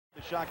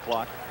Shot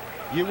clock.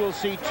 You will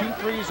see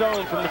 2-3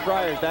 zone from the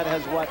Friars. That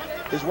is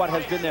what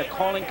has been their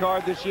calling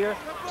card this year.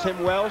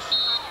 Tim Welsh,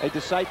 a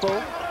disciple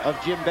of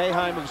Jim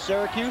Boeheim of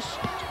Syracuse.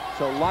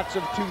 So lots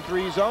of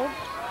 2-3 zone.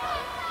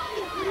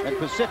 And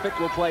Pacific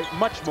will play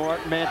much more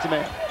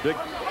man-to-man. Big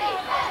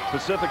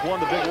Pacific won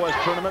the Big West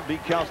tournament,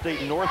 beat Cal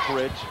State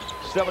Northridge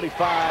 75-73,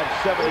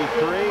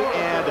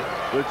 and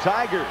the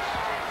Tigers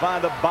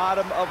find the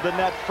bottom of the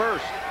net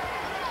first.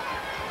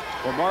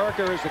 Well,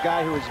 Moriker is the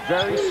guy who is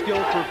very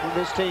skillful for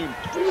this team.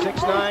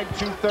 6'9",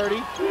 230.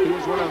 He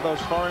is one of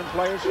those foreign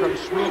players from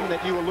Sweden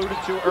that you alluded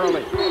to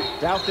early.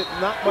 Doubted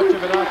not much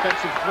of an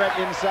offensive threat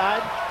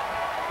inside.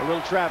 A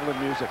little traveling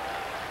music.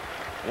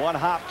 One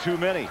hop too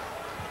many.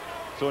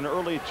 So an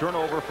early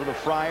turnover for the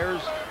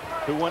Friars,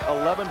 who went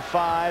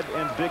 11-5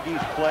 in Big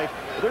East play.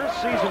 Their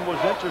season was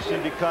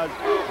interesting because,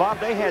 Bob,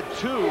 they had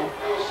 2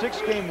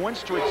 6-game win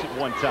streaks at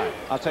one time.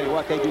 I'll tell you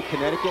what, they beat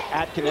Connecticut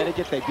at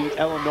Connecticut. They beat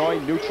Illinois,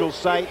 neutral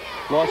site.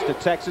 Lost to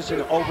Texas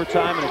in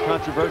overtime in a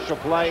controversial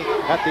play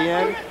at the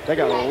end. They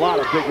got a lot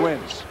of big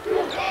wins.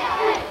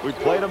 We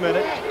played a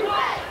minute.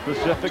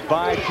 Pacific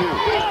by 2.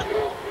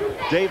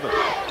 Davis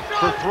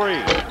for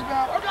 3.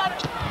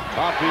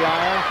 Off the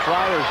iron.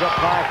 Friars up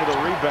high for the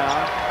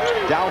rebound.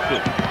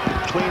 Douthit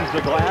cleans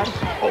the glass.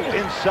 Oh,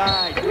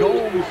 inside.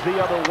 Gomes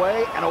the other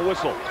way, and a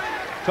whistle.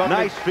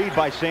 Nice feed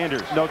by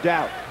Sanders. No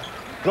doubt.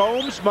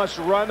 Gomes must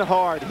run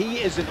hard. He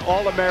is an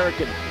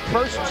All-American.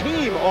 First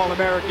team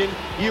All-American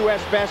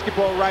U.S.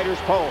 basketball writers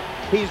poll.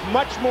 He's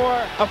much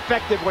more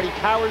effective when he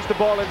powers the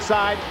ball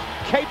inside,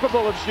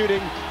 capable of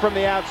shooting from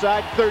the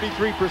outside,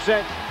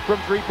 33% from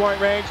three-point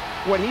range.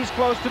 When he's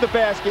close to the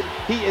basket,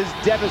 he is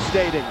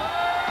devastating.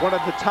 One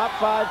of the top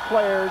 5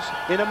 players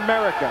in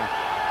America,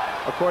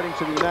 according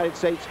to the United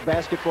States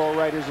Basketball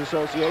Writers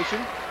Association.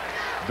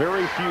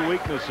 Very few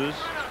weaknesses,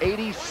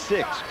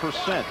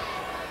 86%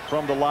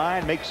 from the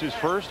line, makes his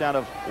first out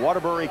of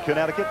Waterbury,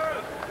 Connecticut.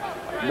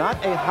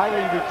 Not a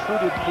highly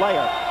recruited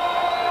player,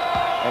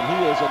 and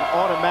he is an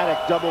automatic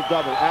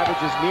double-double.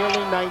 Averages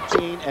nearly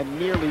 19 and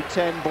nearly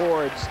 10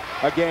 boards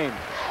a game.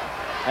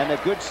 And a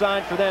good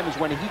sign for them is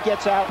when he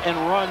gets out and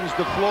runs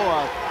the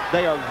floor,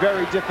 they are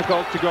very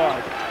difficult to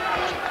guard.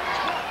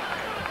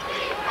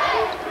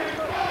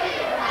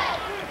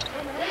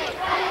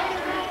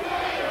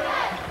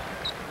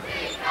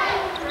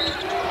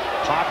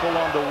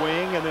 On the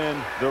wing, and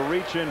then the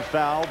reach-in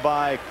foul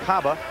by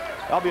Kaba.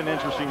 That'll be an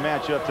interesting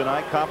matchup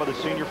tonight. Kaba, the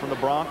senior from the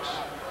Bronx.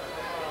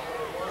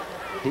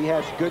 He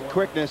has good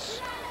quickness.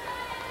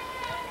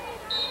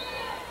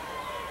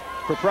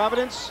 For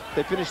Providence,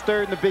 they finished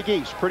 3rd in the Big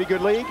East. Pretty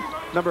good league.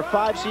 Number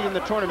 5 seed in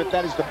the tournament.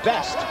 That is the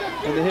best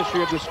in the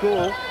history of the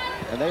school.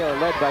 And they are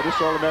led by this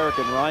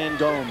All-American, Ryan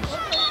Gomes.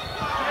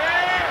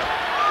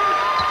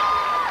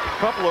 A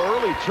couple of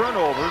early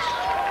turnovers.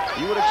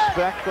 You would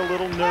expect a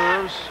little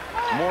nerves.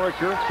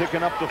 Moriker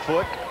picking up the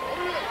foot.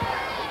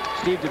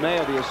 Steve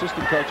DeMeo, the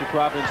assistant coach at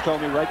Providence, told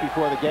me right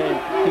before the game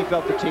he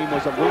felt the team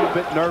was a little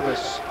bit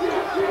nervous.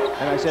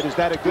 And I said, is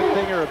that a good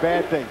thing or a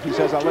bad thing? He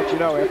says, I'll let you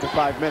know after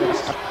 5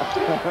 minutes.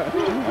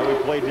 And we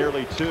played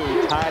nearly 2,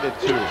 tied at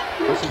 2.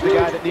 This is the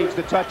guy that needs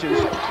the touches.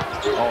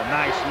 Oh,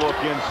 nice look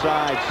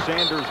inside.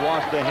 Sanders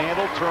lost the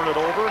handle, turn it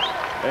over,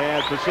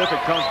 and Pacific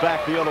comes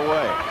back the other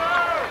way.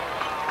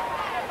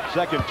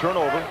 Second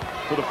turnover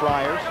for the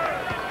Friars.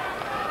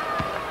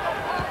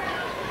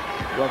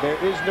 Well,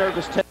 there is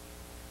nervous tension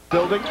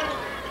building.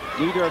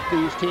 Neither of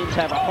these teams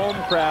have a home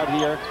crowd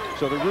here,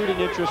 so the rooting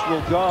interest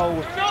will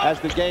go as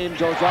the game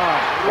goes on.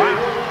 Wow.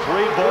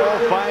 3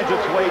 ball finds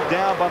its way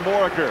down by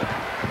Moriker.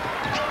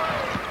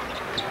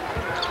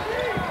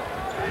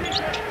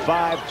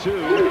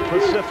 5-2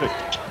 Pacific.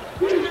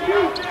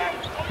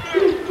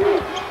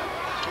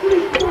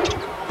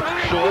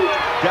 Short,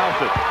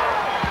 Douthit.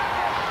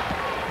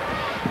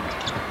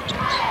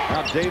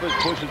 Now Davis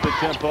pushes the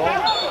tempo.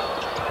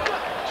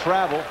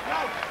 Travel.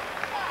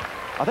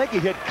 I think he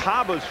hit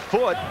Kaba's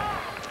foot,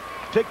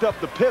 picked up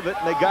the pivot,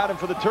 and they got him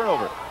for the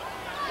turnover.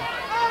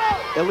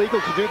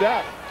 Illegal to do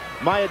that.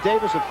 Maya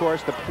Davis, of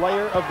course, the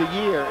player of the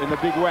year in the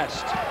Big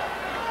West,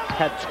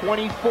 had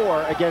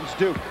 24 against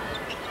Duke.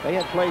 They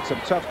had played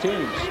some tough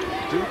teams,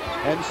 Duke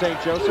and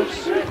St.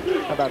 Joseph's.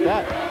 How about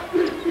that?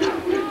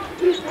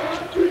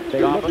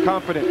 They look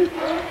confident.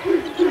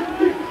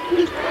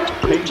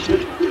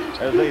 Patient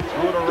as they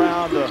threw it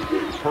around the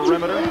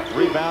perimeter.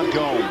 Rebound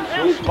Gomes.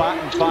 He'll spot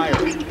and fire.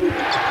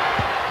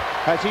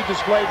 Has he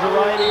displayed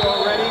variety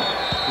already?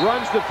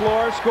 Runs the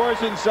floor,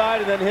 scores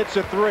inside, and then hits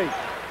a 3.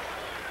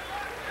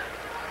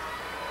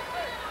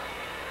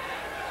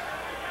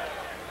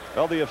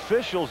 Well, the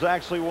officials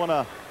actually want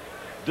to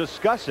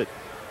discuss it.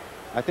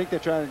 I think they're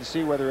trying to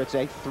see whether it's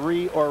a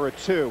 3 or a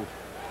 2.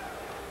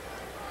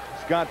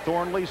 Scott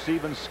Thornley,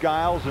 Stephen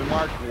Skiles, and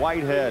Mark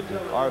Whitehead,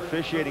 our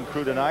officiating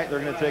crew tonight. They're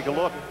going to take a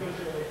look.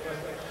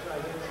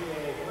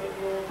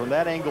 From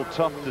that angle,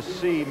 tough to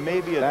see.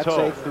 Maybe a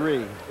toe. That's a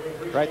 3.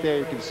 Right there,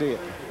 you can see it.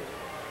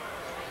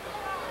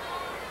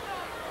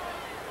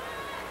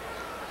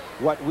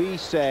 What we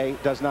say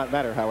does not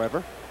matter,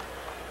 however.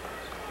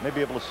 May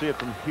be able to see it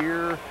from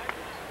here.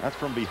 That's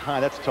from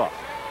behind. That's tough.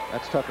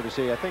 That's tougher to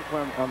see. I think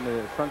on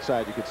the front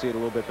side you could see it a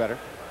little bit better.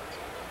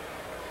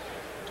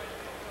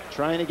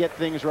 Trying to get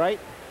things right,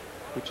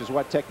 which is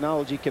what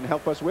technology can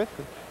help us with.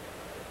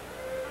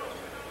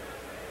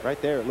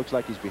 Right there, it looks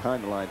like he's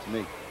behind the line to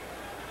me.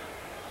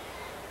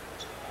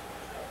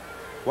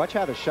 Watch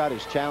how the shot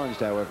is challenged,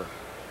 however.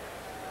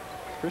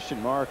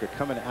 Christian Mark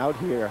coming out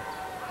here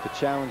to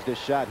challenge this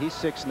shot. He's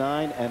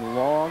 6'9" and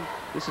long.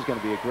 This is going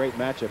to be a great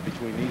matchup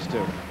between these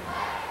two.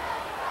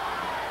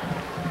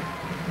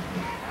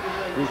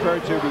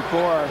 Referred to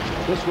before,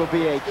 this will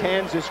be a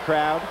Kansas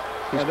crowd.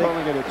 He's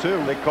calling it a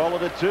 2. They call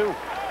it a 2.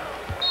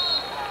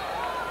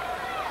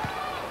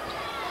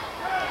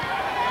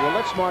 Well,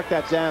 let's mark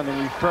that down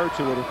and refer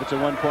to it if it's a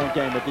 1-point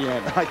game at the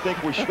end. I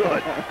think we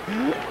should.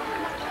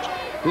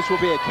 This will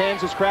be a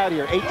Kansas crowd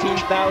here.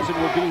 18,000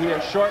 will be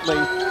here shortly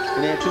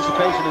in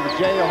anticipation of the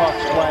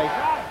Jayhawks play.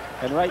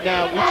 And right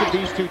now, each of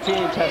these two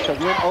teams has to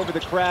win over the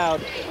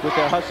crowd with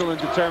their hustle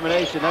and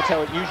determination. That's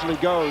how it usually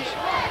goes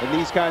in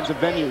these kinds of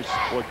venues.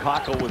 Well,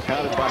 Cockle was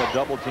hounded by the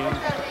double team.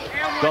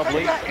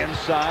 Doubly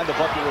inside. The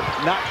bucket would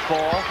not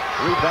fall.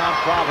 Rebound,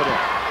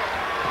 Providence.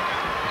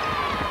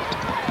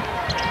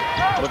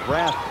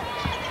 McGrath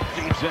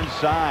feeds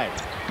inside.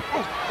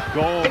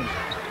 Gomes.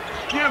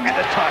 And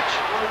the touch.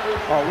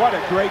 Oh, what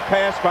a great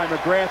pass by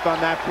McGrath on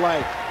that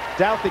play.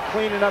 Douthty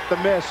cleaning up the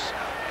miss.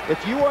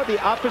 If you are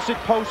the opposite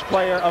post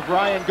player of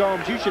Ryan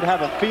Gomes, you should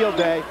have a field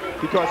day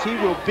because he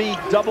will be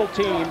double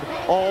teamed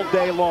all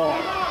day long.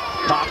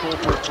 Cockle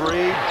for 3.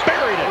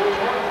 Buried it.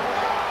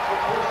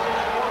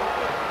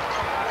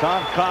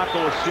 Tom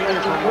Cockle, a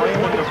senior from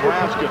Raymond,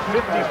 Nebraska.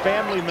 50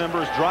 family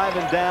members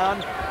driving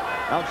down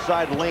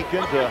outside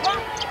Lincoln to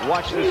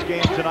watch this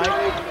game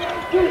tonight.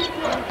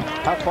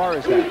 How far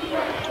is that?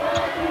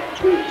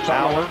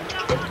 Hour. Oh,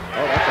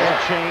 that's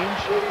a change.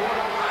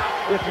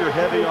 If you're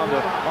heavy on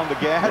the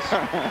gas.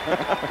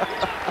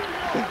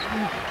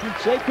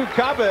 Sheku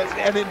Kaba is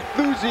an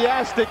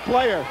enthusiastic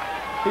player.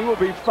 He will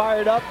be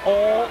fired up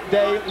all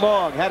day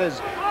long. Had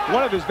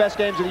one of his best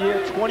games of the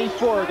year,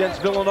 24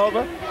 against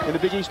Villanova in the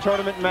Big East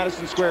tournament in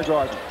Madison Square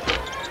Garden.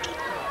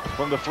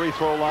 From the free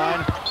throw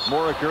line,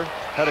 Moriker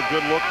had a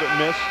good look but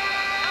missed.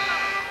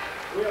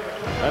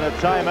 And a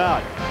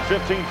timeout.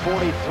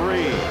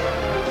 15:43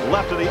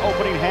 left of the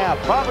opening half.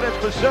 Providence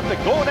Pacific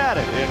going at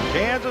it in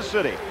Kansas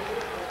City.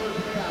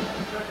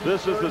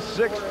 This is the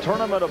 6th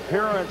tournament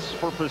appearance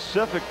for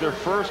Pacific, their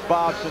first,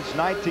 Bob, since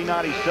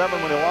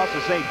 1997 when they lost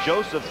to St.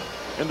 Joseph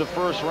in the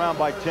first round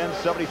by 10,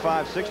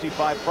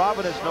 75-65.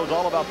 Providence knows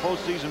all about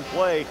postseason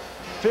play.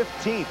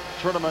 15th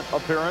tournament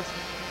appearance.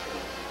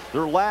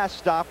 Their last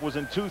stop was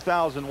in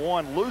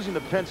 2001, losing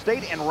to Penn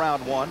State in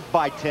round 1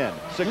 by 10,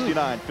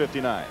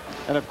 69-59.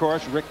 And of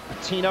course, Rick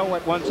Pitino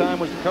at one time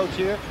was the coach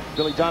here.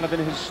 Billy Donovan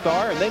his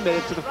star, and they made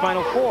it to the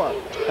Final Four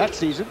that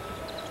season.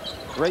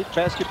 Great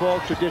basketball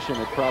tradition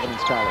at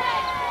Providence College.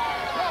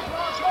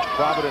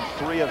 Providence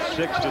 3 of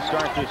 6 to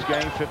start this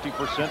game,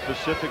 50%.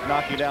 Pacific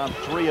knocking down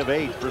 3 of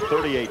 8 for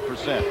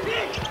 38%.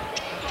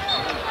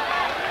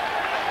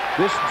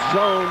 This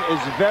zone is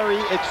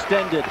very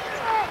extended.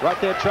 What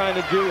they're trying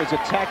to do is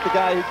attack the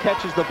guy who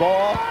catches the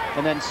ball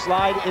and then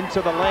slide into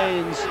the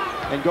lanes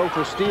and go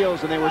for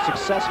steals, and they were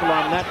successful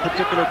on that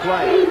particular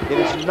play. It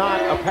is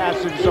not a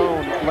passive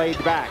zone laid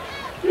back.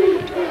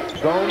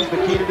 Gomes, the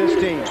key to this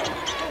team.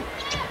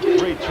 3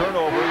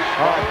 turnovers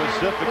by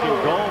Pacific,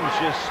 and Gomes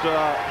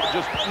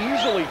just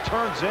easily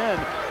turns in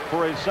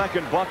for his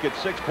second bucket,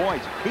 6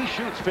 points. He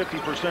shoots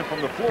 50%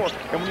 from the floor,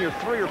 and when you're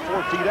 3 or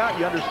 4 feet out,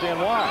 you understand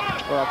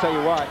why. Well, I'll tell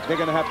you what, they're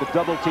going to have to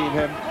double team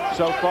him.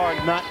 So far,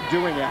 not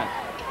doing that.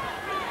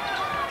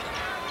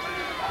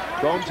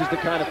 Gomes is the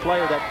kind of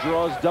player that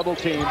draws double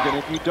teams, and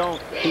if you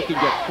don't, he can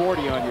get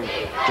 40 on you.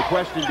 The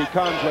question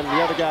becomes whether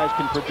the other guys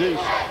can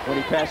produce when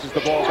he passes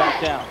the ball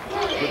back out.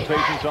 Good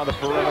patience on the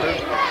perimeter.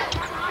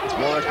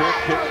 Moriker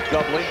kicks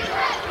doubly.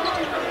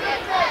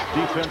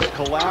 Defense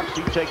collapse.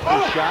 He takes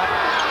the shot.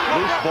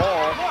 Loose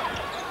ball.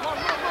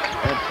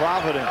 And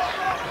Providence.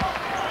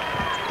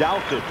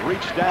 Douthty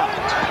reached out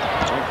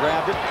and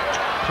grabbed it.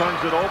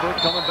 Turns it over.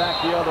 Coming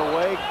back the other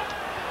way.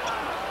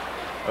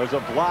 There's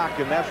a block,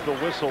 and that's the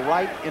whistle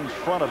right in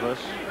front of us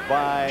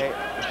by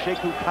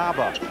Sheku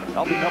Kaba.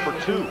 That'll be number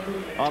 2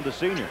 on the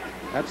senior.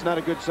 That's not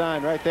a good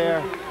sign right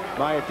there.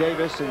 Maya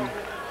Davis and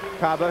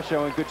Kaba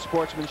showing good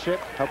sportsmanship,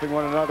 helping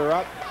one another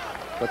up.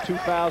 But 2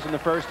 fouls in the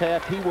first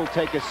half. He will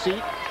take a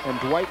seat, and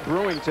Dwight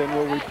Brewington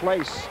will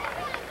replace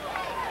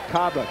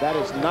Kaba. That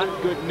is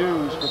not good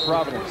news for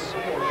Providence.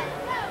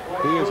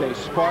 He is a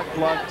spark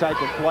plug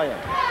type of player.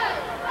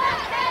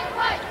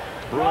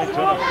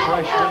 Brewington, a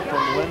freshman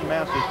from Lynn,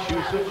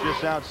 Massachusetts,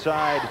 just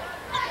outside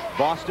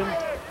Boston.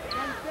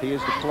 He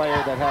is the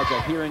player that has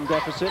a hearing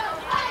deficit,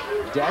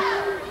 deaf,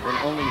 and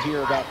only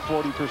hear about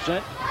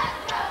 40%.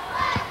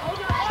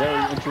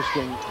 Very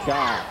interesting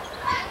guy.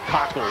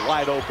 Cockle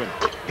wide open.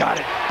 Got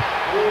it.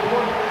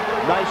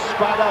 Nice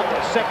spot up.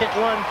 Second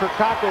one for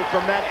Cockle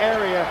from that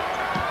area.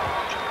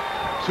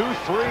 2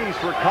 threes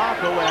for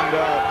Cockle, and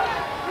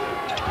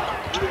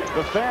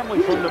The family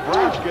from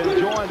Nebraska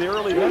enjoying the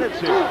early minutes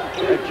here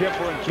at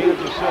Kemper in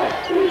Kansas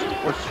City.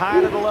 We're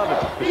tied at 11.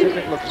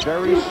 Pacific looks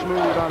very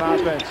smooth on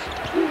offense.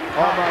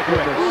 Oh my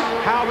goodness.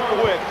 How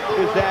quick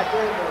is that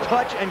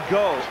touch and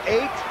go?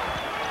 8.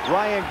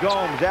 Ryan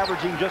Gomes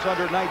averaging just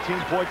under 19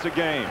 points a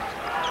game.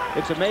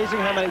 It's amazing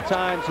how many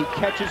times he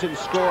catches and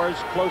scores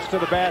close to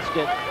the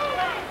basket.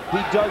 He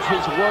does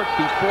his work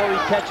before he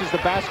catches the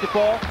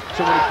basketball,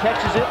 so when he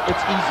catches it,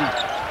 it's easy.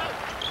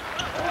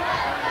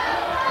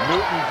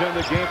 Newton's in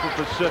the game for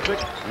Pacific.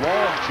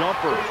 Long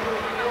jumper.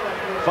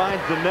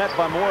 Finds the net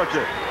by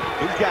Morica.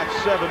 He's got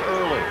 7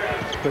 early.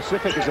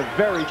 Pacific is a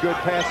very good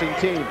passing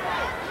team,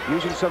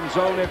 using some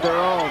zone of their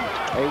own,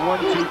 a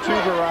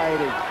 1-2-2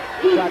 variety.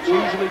 Shots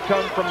usually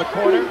come from the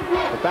corner.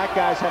 The back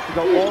guys have to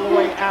go all the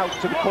way out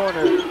to the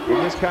corner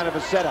in this kind of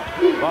a setup.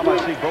 Bob, I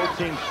see both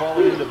teams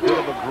falling into a bit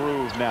of a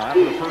groove now.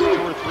 After the first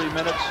 2 or 3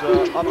 minutes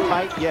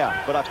uptight,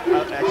 yeah. But I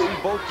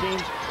see both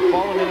teams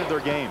falling into their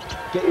game.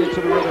 Getting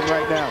into the rhythm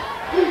right now.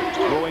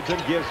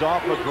 Rowington gives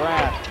off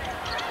McGrath.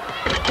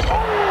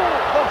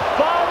 The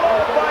follow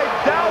by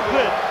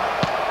Dalton.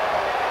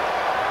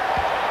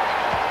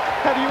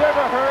 Have you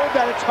ever heard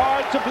that it's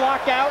hard to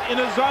block out in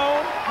a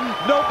zone?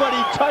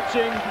 Nobody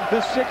touching the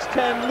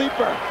 6'10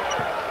 leaper.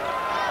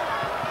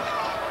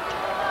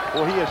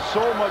 Well, he is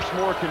so much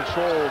more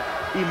controlled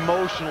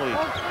emotionally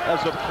as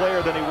a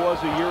player than he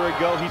was a year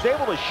ago. He's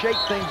able to shake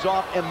things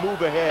off and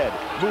move ahead,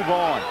 move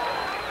on.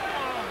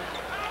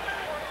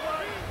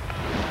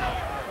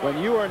 When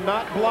you are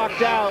not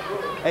blocked out,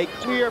 a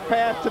clear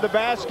path to the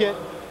basket.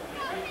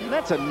 And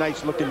that's a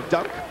nice looking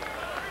dunk.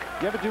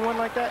 You ever do one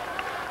like that?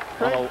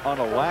 On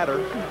a ladder.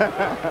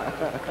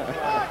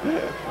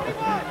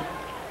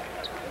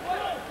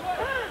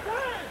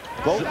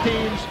 Both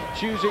teams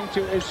choosing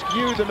to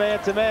eschew the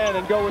man-to-man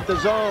and go with the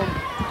zone,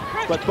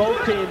 but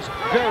both teams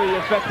very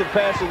effective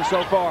passing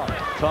so far.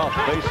 Tough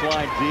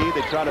baseline D.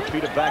 They try to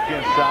feed it back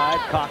inside.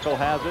 Cockle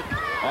has it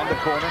on the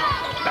corner.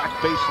 Back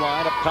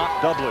baseline up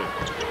top, doubly.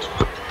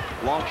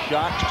 Long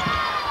shot,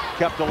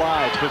 kept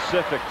alive.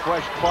 Pacific,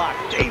 fresh clock.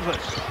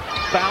 Davis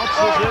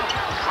bounces it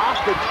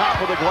off the top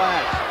of the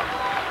glass.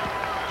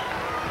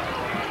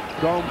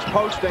 Gomes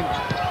posting.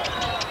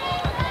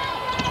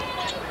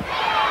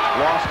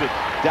 Lost it.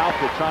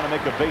 Douthit trying to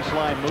make a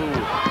baseline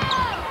move.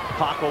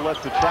 Cockle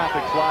lets the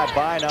traffic slide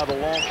by. Now the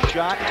long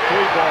shot. 3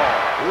 ball.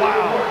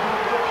 Wow.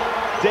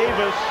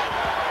 Davis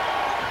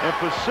and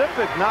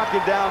Pacific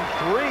knocking down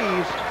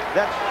 3s.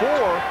 That's 4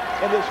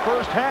 in this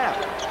first half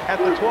at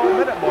the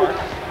 12-minute mark.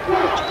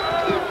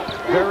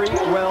 Very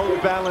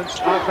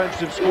well-balanced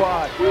offensive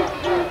squad.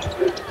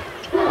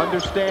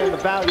 Understand the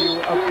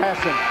value of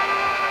passing.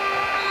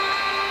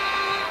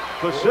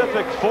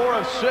 Pacific 4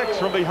 of 6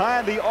 from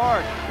behind the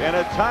arc, and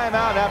a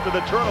timeout after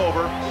the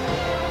turnover.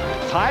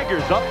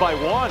 Tigers up by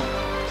 1.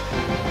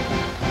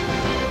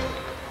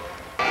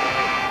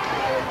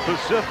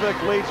 Pacific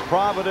leads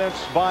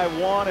Providence by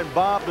 1, and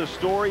Bob, the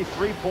story,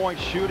 3-point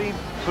shooting.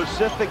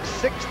 Pacific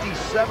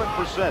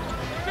 67%.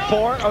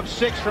 4 of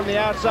 6 from the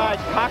outside.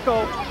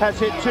 Cockle has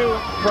hit 2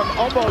 from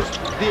almost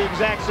the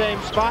exact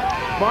same spot.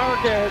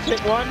 Morica has hit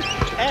 1,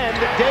 and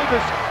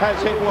Davis has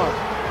hit 1.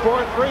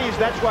 4 threes,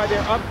 that's why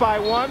they're up by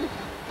 1.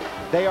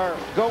 They are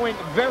going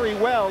very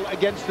well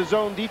against the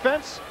zone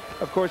defense.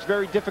 Of course,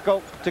 very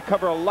difficult to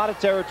cover a lot of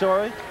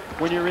territory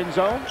when you're in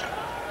zone.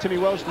 Timmy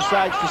Welsh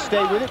decides to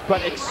stay with it,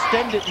 but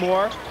extend it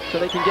more so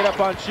they can get up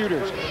on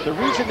shooters. The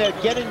reason they're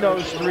getting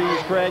those threes,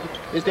 Craig,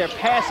 is their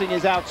passing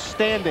is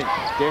outstanding.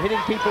 They're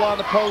hitting people on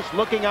the post,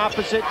 looking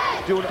opposite,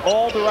 doing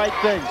all the right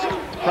things.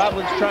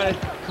 Providence trying to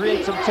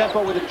create some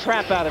tempo with a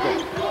trap out of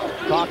it.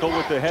 Cockle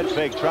with the head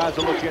fake, tries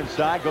to look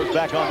inside, goes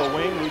back on the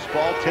wing, loose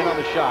ball, 10 on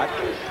the shot.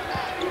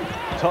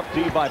 Tough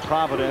D by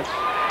Providence.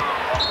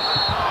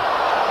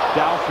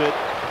 Douthit,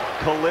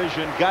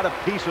 collision, got a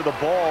piece of the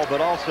ball, but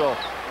also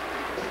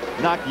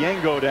knocked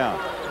Yengo down.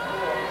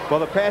 Well,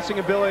 the passing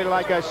ability,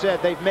 like I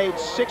said, they've made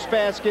 6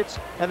 baskets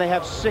and they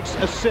have 6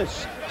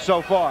 assists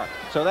so far.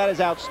 So that is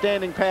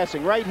outstanding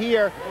passing. Right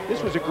here,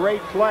 this was a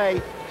great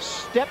play.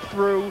 Step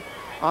through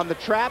on the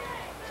trap,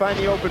 find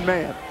the open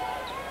man.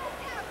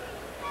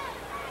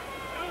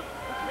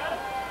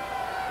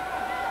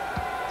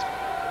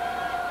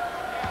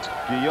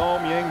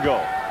 Guillaume Yengo,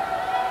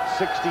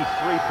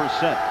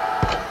 63%.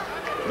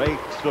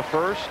 Makes the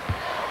first.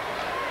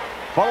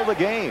 Follow the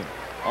game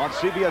on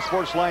CBS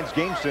Sports Line's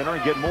Game Center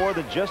and get more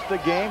than just the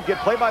game. Get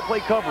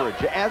play-by-play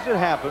coverage as it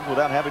happens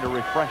without having to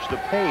refresh the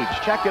page.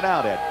 Check it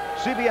out at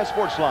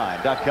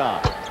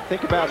cbssportsline.com.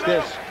 Think about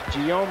this.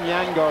 Guillaume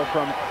Yengo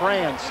from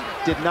France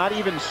did not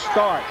even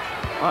start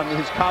on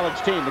his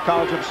college team, the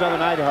College of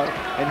Southern Idaho.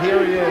 And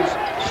here he is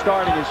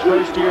starting his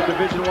first year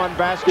Division I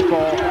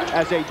basketball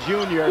as a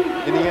junior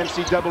in the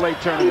NCAA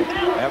tournament.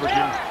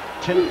 Averaging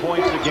 10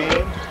 points a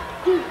game.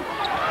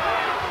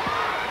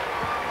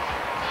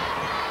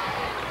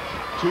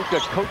 Tuukka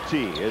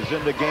Koti is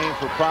in the game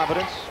for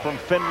Providence from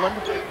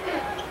Finland.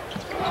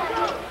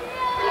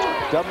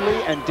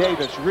 Dudley and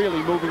Davis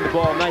really moving the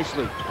ball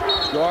nicely.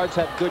 Guards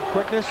have good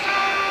quickness.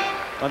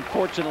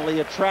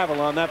 Unfortunately, a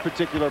travel on that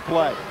particular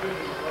play.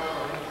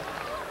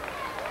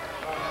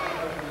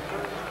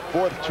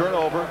 4th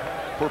turnover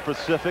for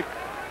Pacific.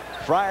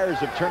 Friars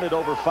have turned it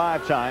over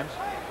 5 times.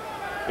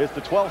 It's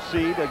the 12th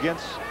seed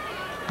against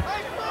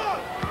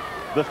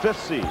the 5th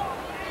seed.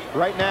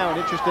 Right now, an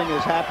interesting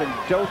has happened.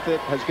 Dothit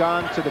has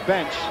gone to the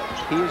bench.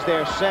 He is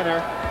their center.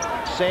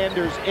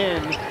 Sanders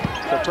in.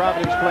 So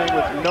Providence playing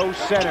with no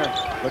center,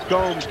 but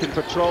Gomes can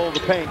patrol the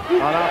paint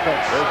on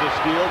offense. There's a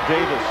steal.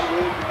 Davis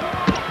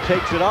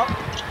takes it up.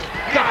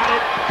 Got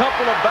it.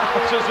 Couple of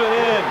bounces and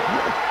in.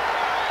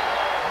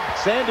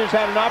 Sanders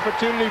had an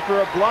opportunity for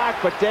a block,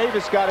 but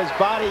Davis got his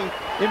body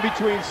in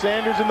between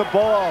Sanders and the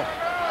ball.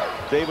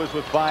 Davis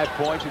with 5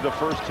 points. He's the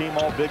first team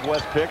all Big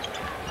West pick.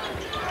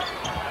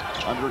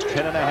 Under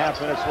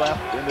 10.5 minutes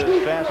left in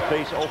this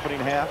fast-paced opening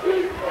half.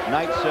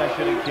 Night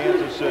session in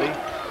Kansas City.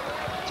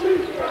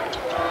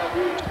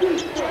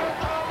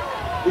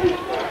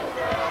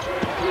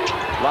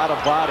 A lot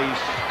of bodies.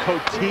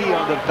 Coty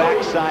on the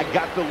backside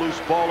got the loose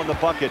ball in the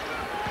bucket.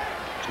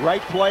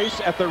 Right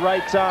place at the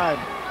right time.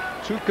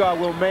 Tuca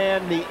will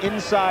man the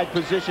inside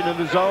position in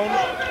the zone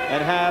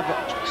and have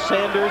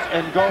Sanders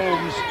and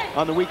Gomes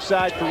on the weak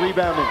side for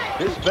rebounding.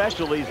 His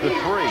specialty is the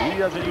 3. He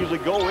doesn't usually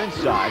go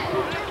inside.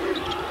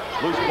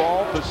 Loose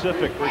ball,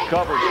 Pacific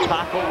recovers.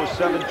 Taco with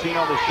 17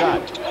 on the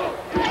shot.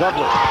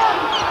 Douglas.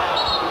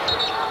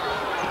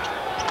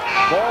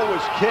 Ball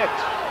was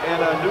kicked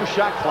and a new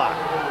shot clock.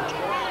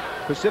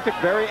 Pacific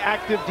very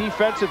active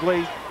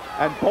defensively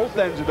at both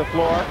ends of the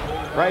floor.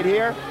 Right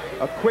here,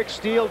 a quick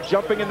steal,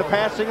 jumping in the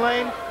passing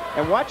lane.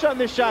 And watch on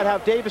this shot how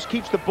Davis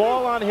keeps the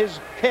ball on his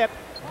hip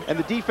and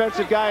the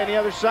defensive guy on the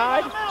other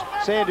side.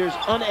 Sanders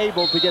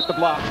unable to get the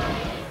block.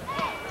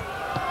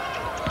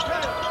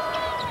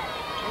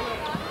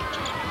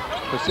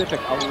 Pacific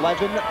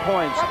 11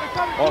 points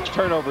off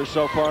turnovers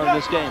so far in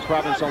this game.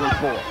 Providence only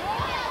 4.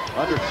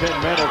 Under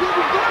 10 minutes.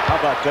 How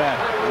about that?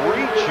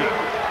 Reaching.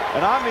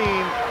 And I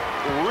mean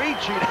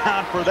reaching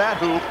out for that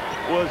hoop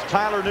was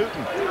Tyler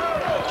Newton.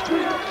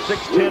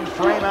 6'10"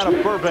 frame out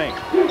of Burbank.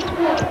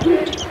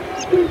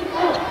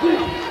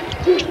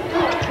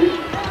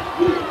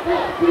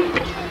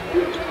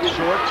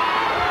 Short.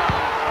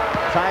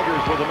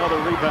 Tigers with another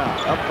rebound.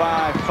 Up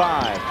by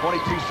 5.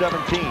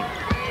 22-17.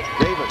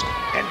 Davis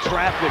in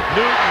traffic.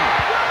 Newton.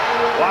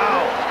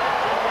 Wow.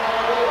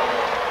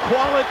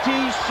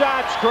 Quality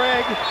shots,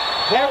 Greg.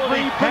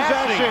 Every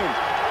possession.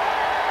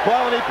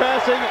 Quality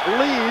passing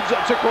leads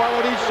to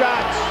quality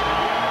shots.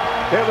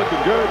 They're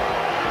looking good.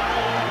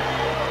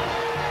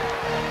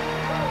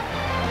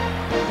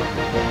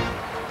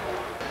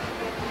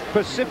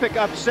 Pacific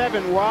up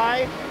 7.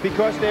 Why?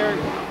 Because they're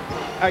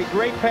a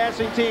great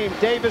passing team.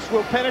 Davis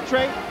will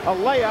penetrate. A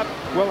layup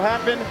will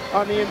happen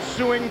on the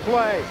ensuing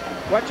play.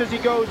 Watch as he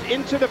goes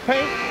into the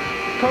paint.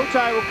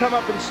 Coty will come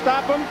up and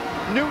stop him.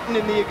 Newton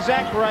in the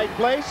exact right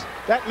place.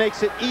 That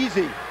makes it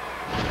easy.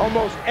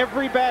 Almost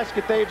every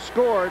basket they've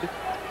scored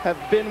have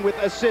been with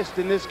assist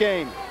in this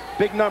game.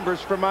 Big numbers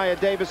for Maya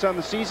Davis on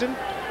the season.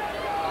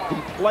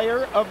 The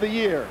player of the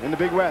year in the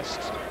Big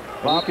West.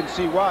 And you can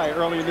see why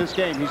early in this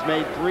game. He's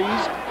made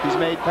threes, he's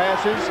made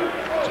passes,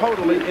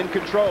 totally in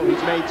control.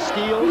 He's made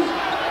steals.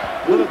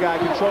 Little guy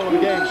controlling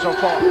the game so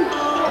far.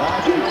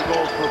 9 field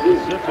goals for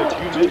Pacific.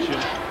 You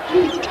mentioned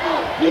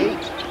 8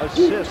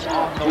 assists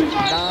on those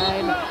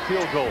 9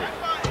 field goals.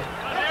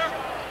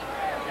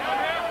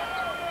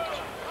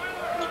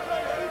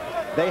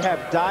 They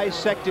have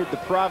dissected the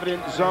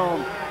Providence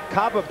zone.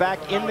 Kaba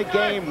back in the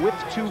game with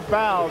 2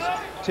 fouls.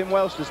 Tim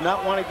Welsh does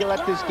not want to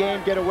let this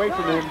game get away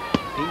from him.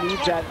 He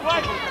needs that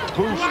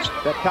boost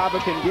that Kaba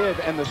can give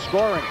and the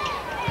scoring.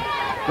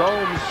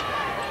 Gomes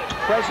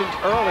present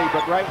early,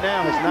 but right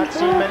now has not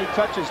seen many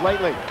touches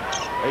lately.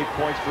 8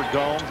 points for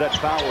Gomes. That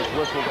foul was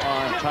whistled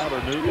on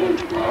Tyler Newton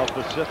of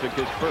Pacific,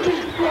 his first.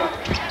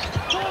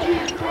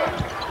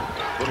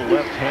 Little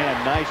left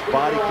hand, nice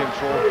body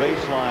control,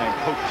 baseline.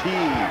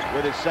 Coty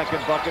with his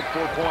second bucket,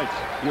 4 points.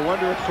 You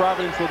wonder if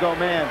Providence will go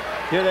man.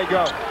 Here they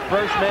go.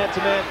 First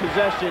man-to-man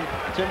possession.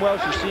 Tim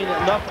Welsh has seen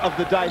enough of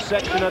the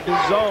dissection of his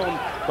zone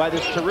by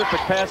this terrific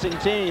passing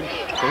team,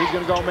 so he's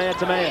going to go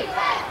man-to-man.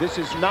 This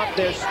is not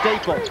their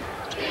staple.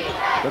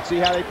 Let's see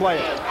how they play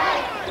it.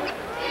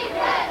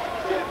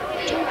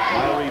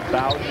 Miley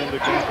Bowden in the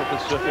game for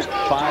Pacific,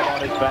 5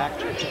 on his back.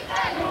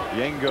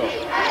 Yengo.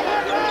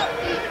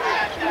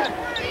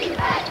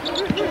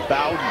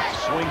 Bowden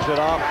swings it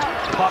up,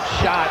 tough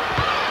shot.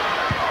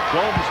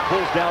 Gomes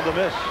pulls down the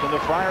miss, and the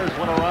Friars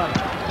win a run.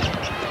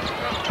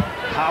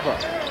 Kaba.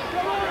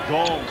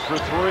 Gomes for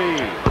 3.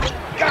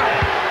 Got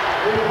it!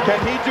 Can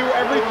he do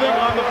everything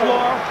on the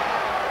floor?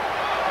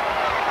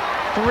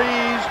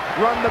 Threes,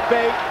 run the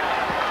bait,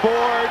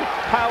 board,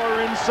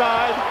 power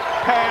inside,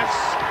 pass.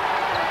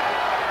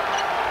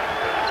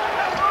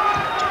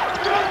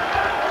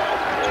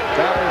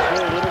 Valley's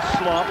a little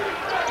slump.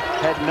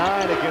 Had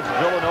 9 against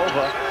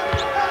Villanova.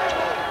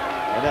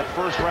 And that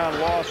first round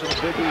loss in the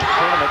Big East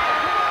tournament.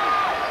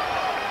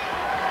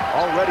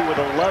 Already with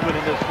 11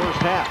 in this first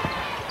half.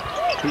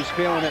 He's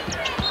feeling it.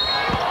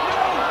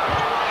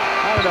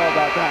 I don't know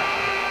about that.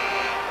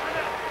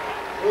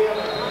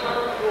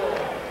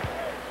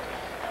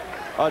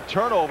 A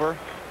turnover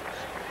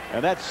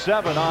And that's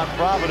 7 on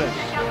Providence.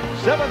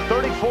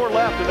 7:34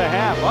 left in the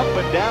half. Up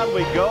and down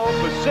we go.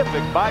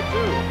 Pacific by 2.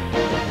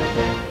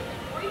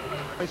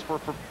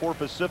 For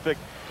Pacific.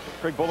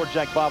 Craig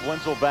Bolerjack, Bob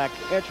Wenzel back.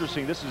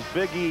 Interesting. This is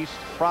Big East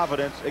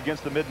Providence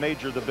against the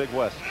mid-major, the Big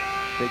West.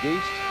 Big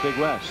East, Big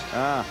West.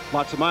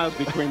 Lots of miles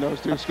between those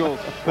two schools.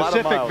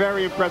 Pacific,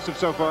 very impressive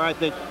so far, I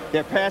think.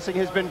 Their passing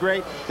has been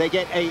great. They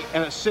get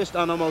an assist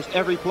on almost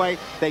every play.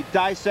 They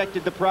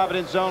dissected the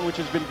Providence zone, which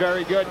has been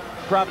very good.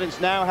 Providence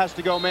now has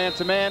to go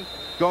man-to-man.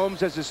 Gomes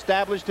has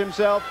established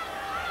himself.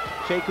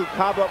 Cheku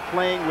Kaba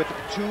playing with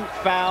 2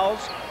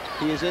 fouls.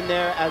 He is in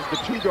there as the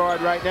 2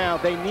 guard right now.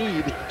 They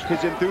need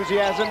his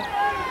enthusiasm.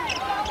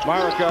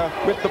 Marika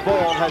with the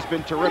ball has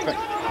been terrific.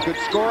 Good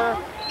scorer.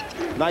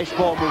 Nice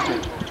ball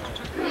movement.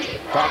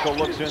 Taco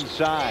looks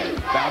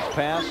inside. Bounce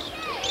pass.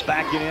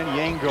 Back it in.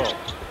 Yango.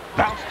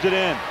 Bounced it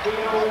in.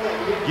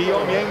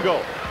 Guillaume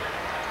Yango.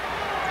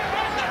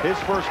 His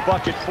first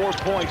bucket, 4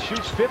 points.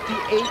 Shoots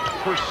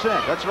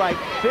 58%. That's right,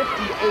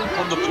 58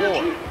 from the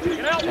floor.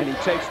 And he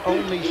takes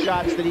only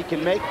shots that he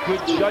can make.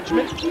 Good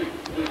judgment.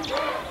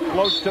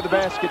 Close to the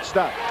basket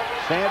stuff.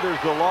 Sanders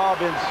the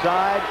lob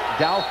inside.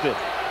 Douthit.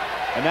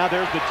 And now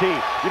there's the tee.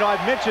 You know,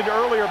 I've mentioned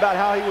earlier about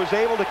how he was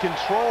able to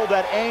control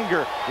that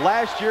anger.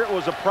 Last year it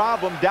was a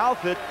problem.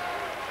 Douthit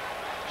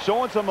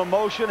showing some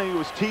emotion, and he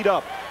was teed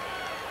up.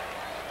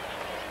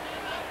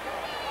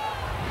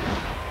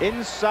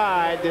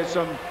 Inside, there's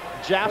some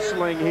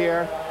jostling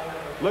here.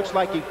 Looks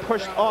like he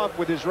pushed off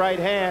with his right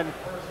hand,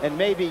 and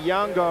maybe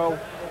Yango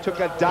took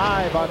a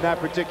dive on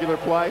that particular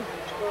play.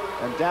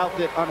 And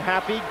Douthit,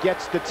 unhappy,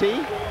 gets the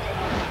tee.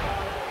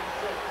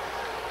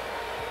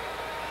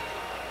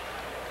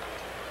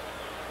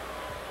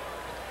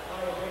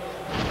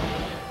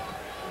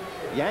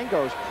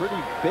 Yango's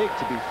pretty big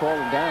to be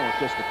falling down with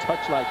just a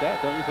touch like that,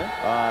 don't you think?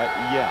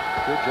 Yeah.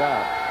 Good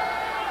job.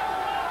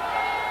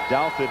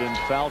 Douthit in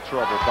foul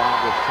trouble.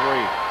 Bob with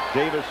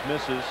 3. Davis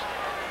misses.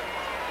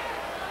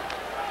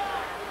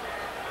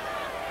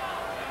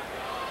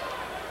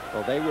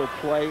 Well, they will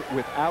play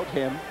without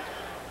him.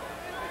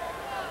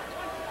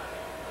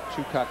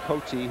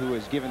 Chukakoti, who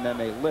has given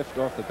them a lift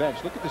off the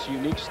bench. Look at this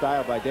unique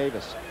style by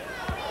Davis.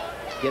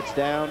 Gets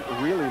down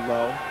really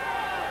low.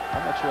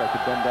 I'm not sure I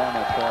could bend down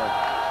that far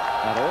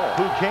at all.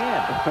 Who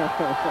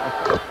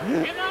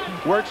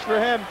can? Works for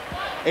him.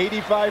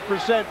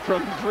 85%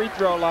 from the free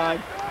throw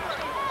line.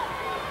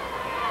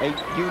 A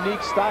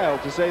unique style,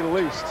 to say the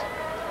least.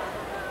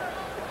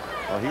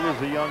 Well, he was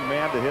the young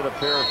man to hit a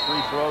pair of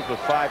free throws with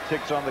 5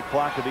 ticks on the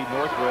clock to beat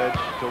Northridge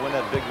to win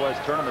that Big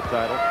West tournament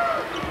title.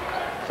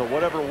 So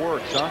whatever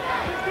works, huh?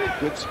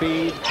 Good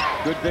speed,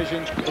 good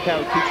vision. Look how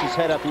he keeps his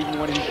head up even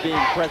when he's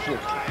being pressured.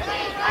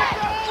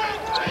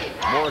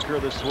 Moriker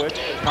the switch.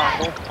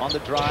 Cockle on the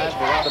drive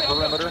around the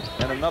perimeter,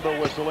 and another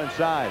whistle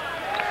inside.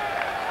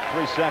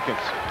 3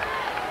 seconds.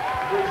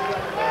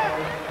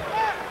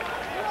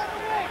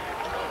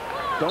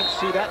 Don't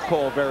see that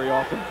call very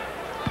often.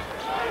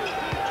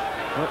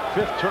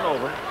 5th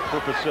turnover for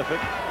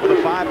Pacific with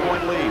a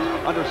 5-point lead.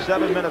 Under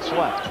 7 minutes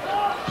left.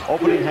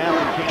 Opening half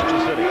in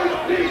Kansas City.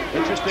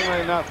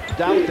 Interestingly enough,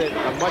 Douthit,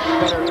 a much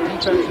better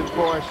defensive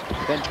force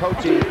than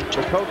Coty.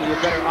 But Coty, a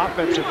better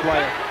offensive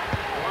player.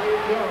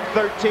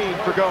 13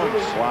 for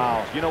Gomes.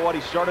 Wow. You know what?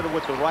 He started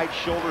with the right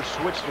shoulder,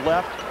 switched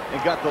left,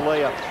 and got the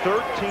layup.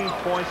 13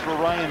 points for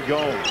Ryan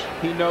Gomes.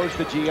 He knows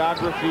the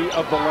geography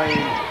of the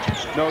lane,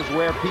 knows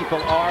where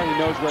people are, he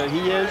knows where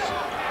he is.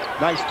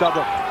 Nice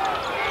double.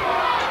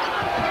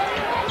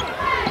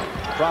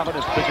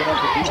 Providence picking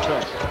up the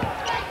defense.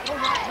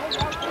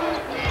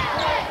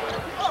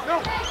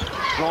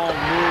 Strong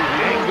move.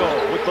 Yango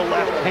with the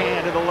left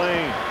hand in the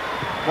lane.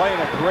 Playing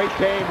a great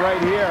game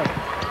right here.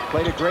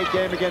 Played a great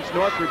game against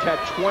Northridge. Had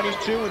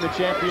 22 in the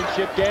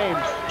championship game.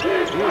 He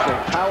is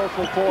a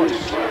powerful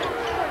force.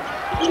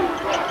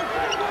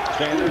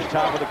 Sanders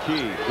top of the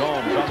key.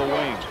 Gomes on the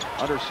wing.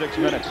 Under 6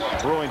 minutes.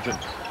 Brewington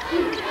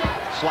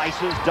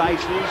slices,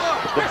 dices,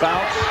 the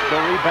bounce, the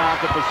rebound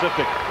to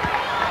Pacific.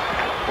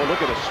 Well,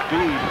 look at the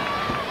speed.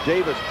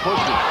 Davis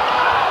pushes.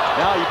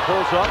 Now he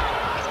pulls up.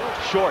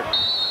 Short.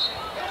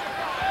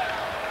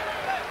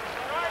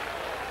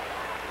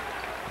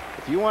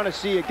 If you want to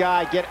see a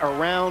guy get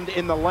around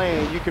in the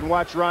lane, you can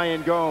watch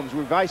Ryan Gomes.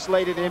 We've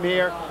isolated him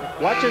here.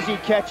 Watch as he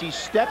catch. He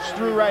steps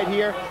through right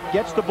here,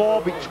 gets the ball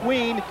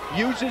between,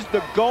 uses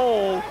the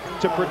goal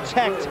to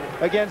protect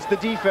against the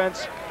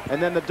defense,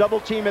 and then the double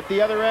team at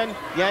the other end.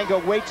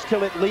 Yango waits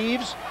till it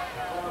leaves,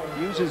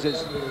 uses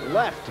his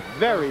left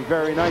very,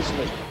 very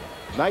nicely.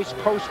 Nice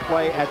post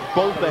play at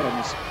both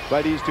ends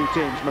by these two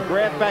teams.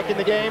 McGrath back in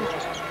the game.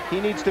 He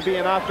needs to be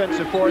an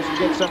offensive force and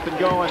get something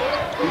going.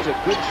 He's a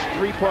good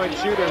three-point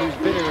shooter who's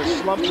been in a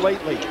slump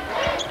lately.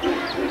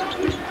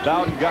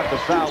 Bowden got the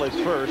foul his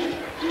first.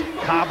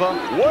 Kaba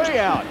way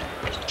out.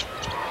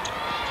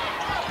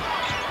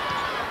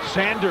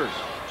 Sanders.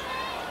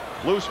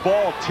 Loose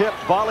ball, tip,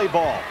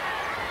 volleyball.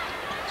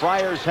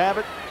 Friars have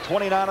it,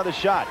 29 on the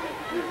shot.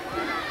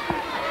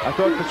 I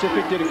thought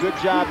Pacific did a good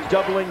job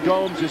doubling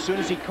Gomes as soon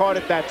as he caught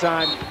it that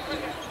time.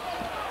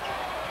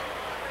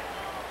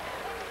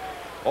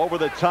 Over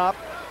the top.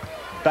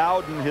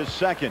 Bowden his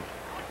second.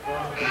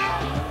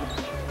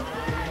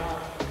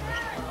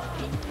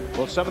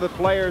 Well, some of the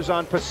players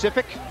on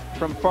Pacific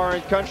from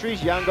foreign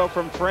countries. Yango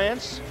from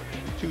France.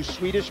 2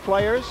 Swedish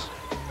players.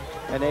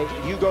 And a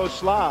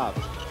Yugoslav.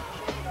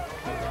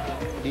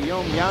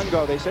 Guillaume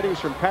Yango. They said he was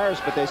from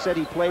Paris, but they said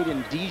he played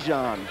in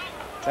Dijon.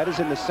 That is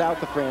in the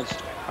south of France.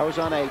 I was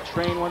on a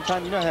train one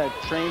time. You know how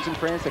trains in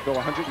France that go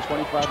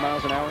 125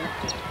 miles an hour?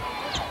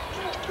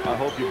 I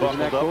hope you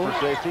buckled up for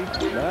safety.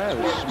 Yeah, it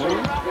was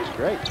smooth. It was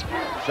great.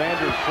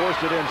 Sanders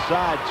forced it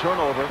inside.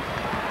 Turnover.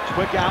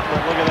 Quick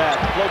outlet. Look at that.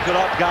 Floats it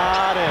up.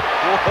 Got it.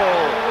 Whoa.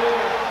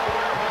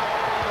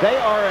 They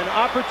are an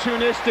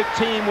opportunistic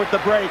team with the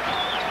break.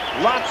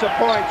 Lots of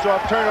points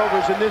off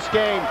turnovers in this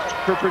game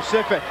for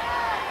Pacific.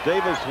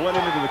 Davis went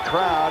into the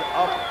crowd,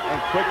 up and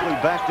quickly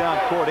back down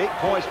court. 8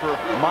 points for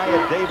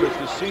Maya Davis,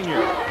 the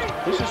senior.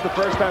 This is the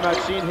first time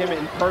I've seen him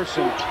in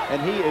person,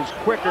 and he is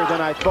quicker than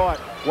I thought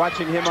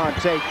watching him on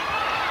tape.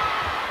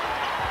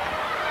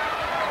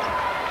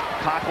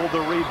 Cockled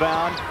the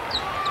rebound.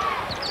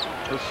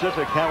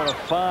 Pacific having a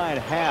fine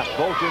half,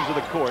 both ends of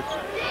the court.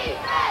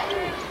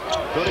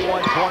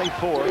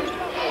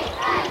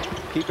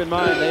 31-24. Keep in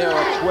mind, they are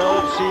a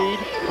 12 seed,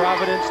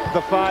 Providence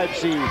the 5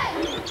 seed.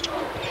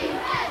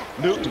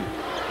 Newton,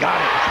 got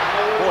it.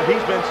 Boy,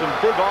 he's been some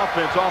big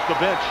offense off the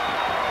bench.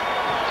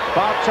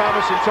 Bob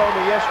Thomason told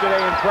me yesterday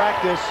in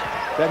practice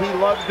that he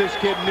loves this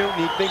kid Newton.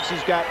 He thinks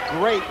he's got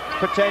great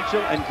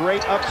potential and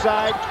great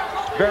upside.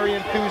 Very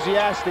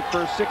enthusiastic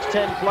for a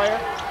 6'10 player.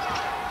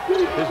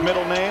 His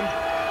middle name?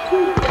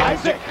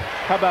 Isaac.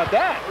 How about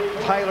that?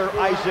 Tyler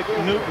Isaac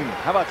Newton.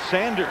 How about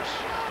Sanders?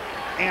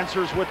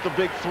 Answers with the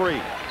big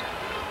 3.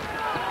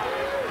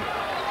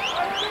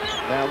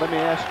 Now, let me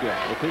ask you,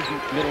 if his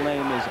middle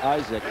name is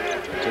Isaac,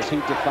 does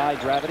he defy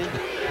gravity?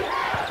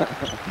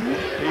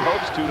 He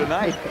hopes to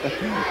tonight.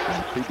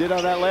 He did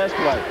on that last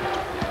play.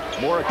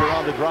 Moriker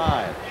on the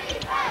drive.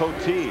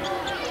 Cote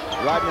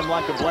riding him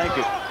like a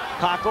blanket.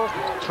 Cockle,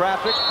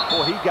 traffic.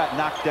 Boy, he got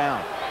knocked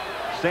down.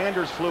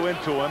 Sanders flew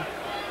into him.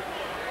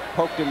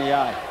 Poked in the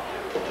eye.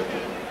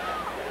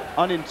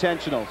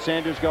 Unintentional.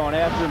 Sanders going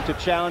after him to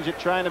challenge it,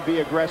 trying to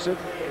be aggressive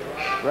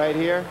right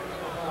here.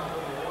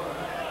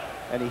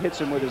 And he hits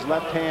him with his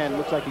left hand.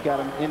 Looks like he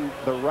got him in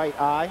the right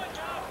eye.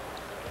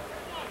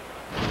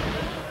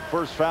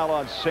 First foul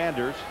on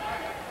Sanders.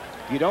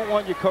 You don't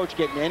want your coach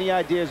getting any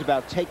ideas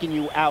about taking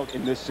you out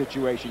in this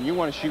situation. You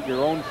want to shoot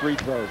your own free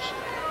throws.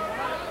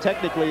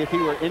 Technically, if he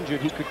were injured,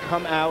 he could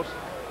come out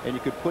and you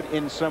could put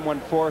in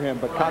someone for him,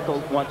 but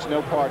Cockle wants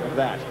no part of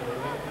that.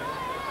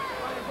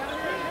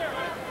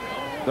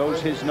 Those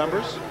his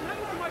numbers.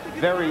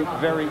 Very,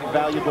 very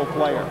valuable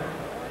player.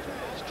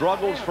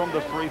 Struggles from the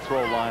free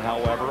throw line,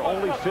 however,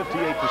 only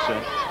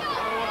 58%.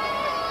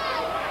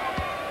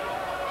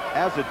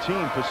 As a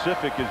team,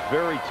 Pacific is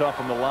very tough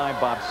on the line,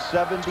 Bob,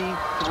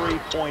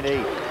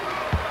 73.8.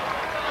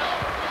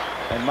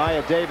 And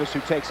Maya Davis, who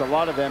takes a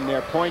lot of them,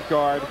 their point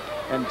guard,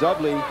 and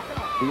Dudley,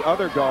 the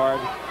other guard,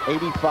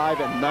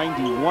 85 and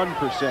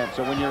 91%.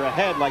 So when you're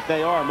ahead like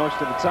they are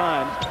most of the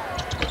time,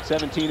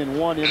 17 and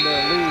 1 in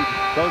their lead,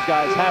 those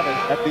guys have it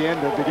at the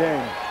end of the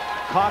game.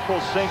 Cockle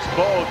sinks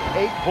both,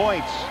 8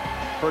 points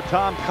for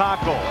Tom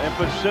Cockle, and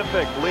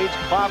Pacific leads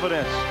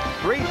Providence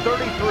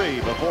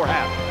 3:33 before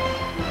half.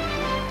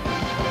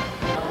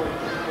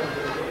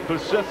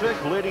 Pacific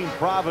leading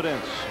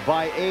Providence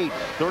by 8,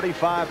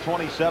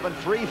 35-27,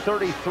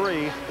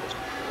 3:33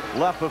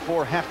 left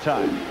before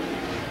halftime.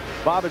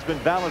 Bob, has been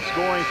balanced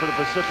scoring for the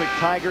Pacific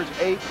Tigers.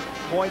 8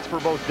 points for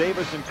both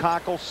Davis and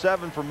Cockle,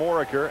 7 for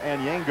Moriker,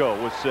 and Yango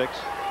with 6.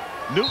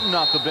 Newton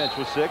off the bench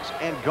with 6,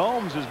 and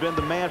Gomes has been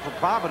the man for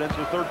Providence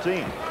with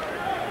 13.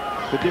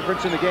 The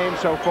difference in the game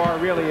so far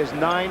really is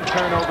 9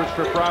 turnovers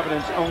for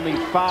Providence, only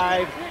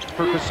 5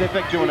 for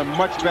Pacific, doing a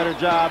much better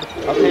job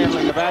of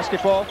handling the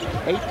basketball.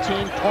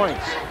 18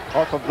 points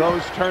off of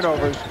those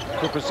turnovers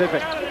for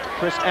Pacific.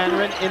 Chris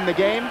Anren in the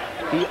game.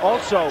 He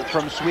also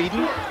from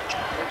Sweden,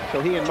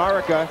 so he and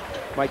Marika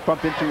might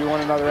bump into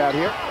one another out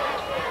here.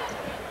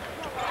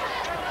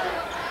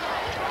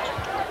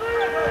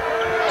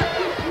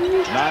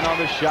 Nine on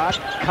the shot.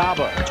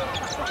 Kaba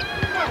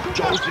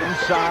goes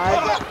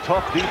inside.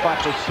 Tough deep by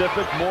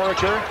Pacific.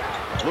 Moriker.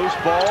 Loose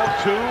ball.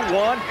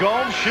 2-1.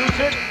 Gomes shoots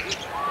it.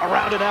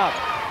 Around and out.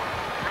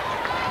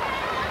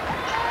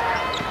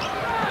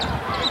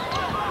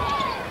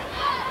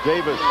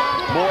 Davis.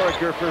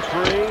 Moriker for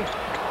 3.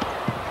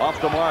 Off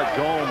the mark.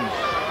 Gomes.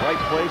 Right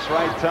place,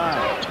 right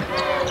time.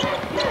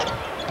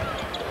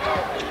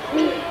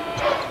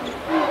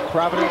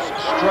 Providence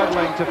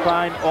struggling to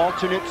find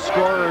alternate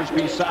scorers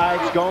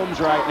besides Gomes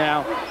right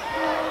now.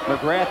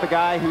 McGrath, the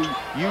guy who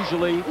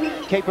usually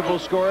capable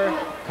scorer.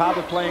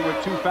 Kaba playing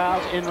with 2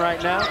 fouls in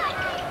right now.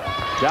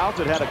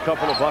 Dalton had a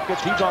couple of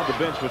buckets. He's on the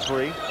bench with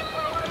 3.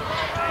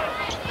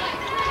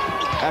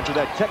 After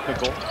that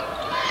technical.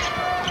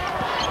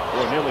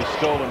 Boy, nearly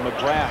stolen.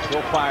 McGrath,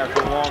 he'll fire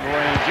from long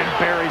range and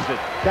buries it.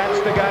 That's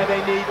the guy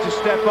they need to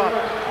step up.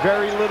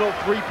 Very little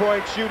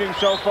three-point shooting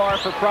so far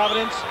for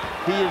Providence.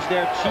 He is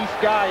their chief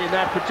guy in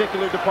that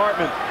particular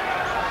department.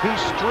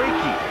 He's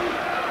streaky.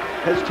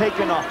 Has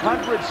taken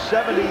 178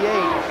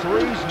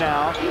 threes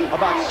now,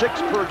 about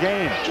 6 per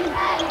game.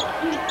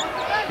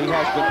 He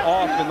has been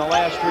off in the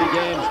last 3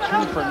 games,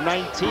 2 for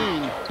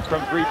 19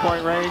 from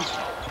three-point range.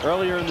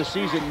 Earlier in the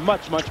season,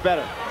 much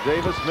better.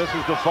 Davis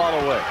misses the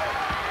follow-away.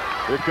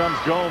 Here comes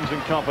Gomes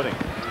and company.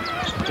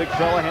 Big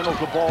fella handles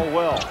the ball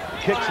well.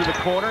 Kicks to the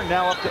corner,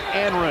 now up to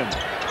Anron.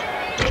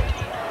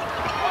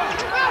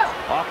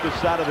 Off the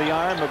side of the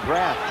iron,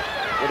 McGrath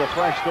with a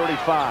fresh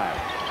 35.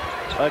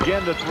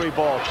 Again, the 3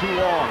 ball, too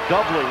long.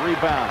 Doubly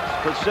rebounds.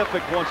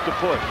 Pacific wants to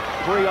push.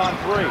 3 on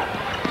 3.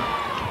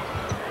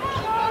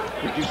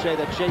 Did you say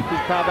that Shea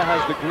Kukaba has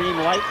the green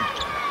light?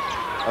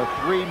 A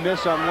 3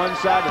 miss on one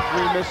side, a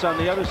 3 miss on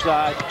the other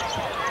side.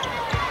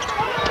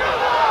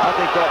 I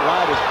think that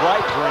light is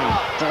bright green.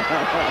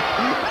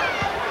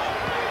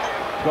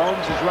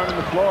 Gomes is running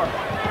the floor.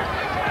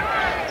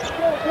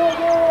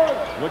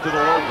 Went to the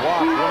low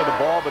block, wanted the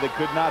ball, but they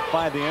could not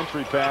find the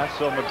entry pass,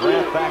 so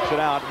McGrath backs it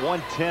out.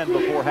 1:10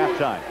 before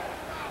halftime.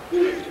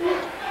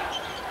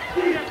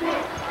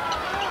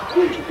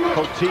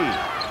 Cote.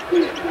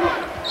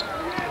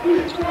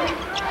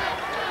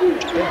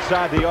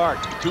 Inside the arc,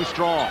 too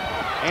strong.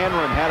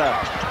 Anron had a,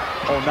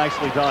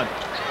 nicely done.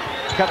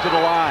 Kept it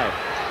alive.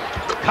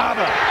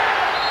 Kaba.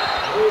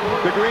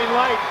 The green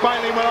light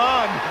finally went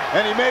on,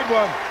 and he made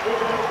one.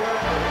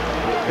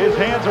 His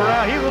hands are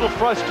out. He's a little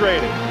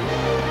frustrated.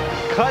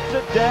 Cuts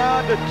it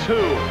down to 2.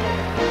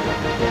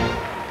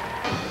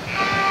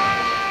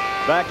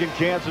 Back in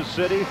Kansas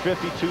City,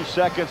 52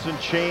 seconds and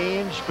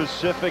change.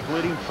 Pacific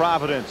leading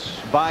Providence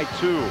by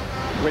 2.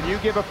 When you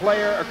give a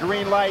player a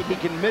green light, he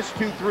can miss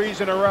 2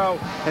 threes in a row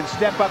and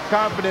step up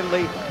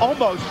confidently,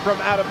 almost from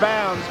out of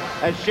bounds,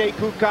 as Shea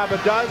Kukaba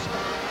does.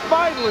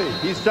 Finally,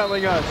 he's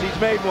telling us he's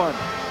made one.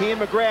 He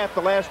and McGrath,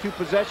 the last 2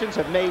 possessions,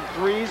 have made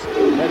threes.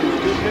 That is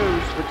good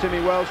news for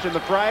Timmy Welsh and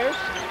the Friars.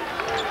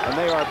 And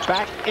they are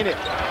back in it.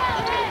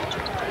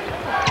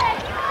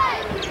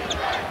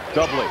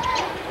 Doubly.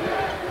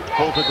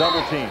 Pulls a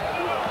double team.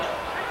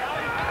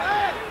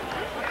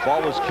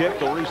 Ball is kicked.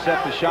 They'll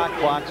reset the shot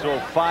clock, so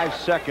 5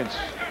 seconds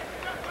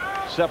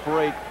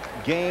separate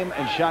game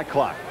and shot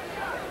clock.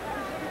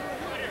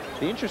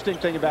 The interesting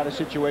thing about a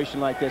situation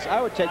like this,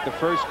 I would take the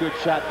first good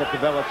shot that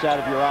develops out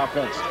of your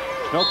offense.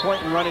 No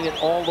point in running it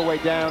all the way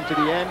down to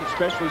the end,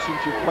 especially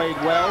since you've played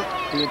well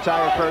the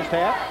entire first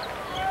half.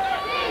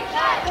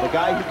 The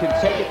guy who can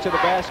take it to the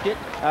basket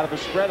out of a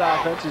spread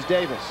offense is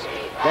Davis.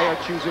 They are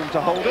choosing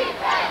to hold it.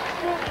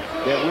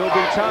 There will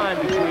be time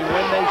between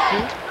when they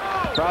shoot.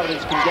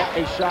 Providence can get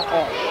a shot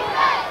off.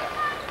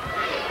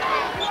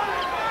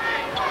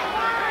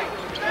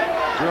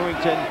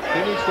 Brewington,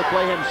 he needs to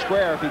play him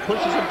square. If he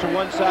pushes him to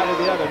one side or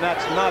the other,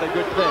 that's not a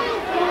good thing.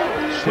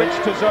 Switch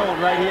to zone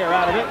right here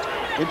out of it.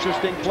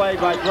 Interesting play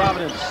by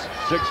Providence.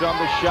 6 on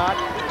the shot,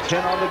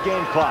 10 on the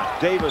game clock.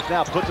 Davis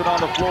now puts it on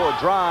the floor,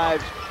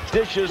 drives,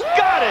 dishes,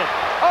 got it!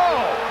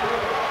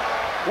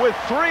 Oh! With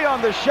 3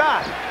 on the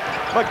shot.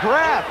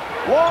 McGrath,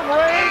 long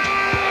range,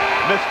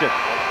 missed it.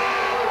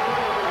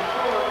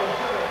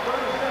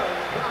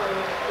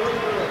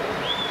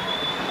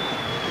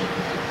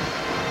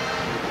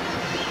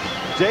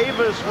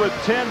 Davis with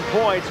 10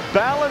 points.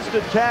 Balanced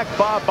attack,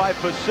 Bob, by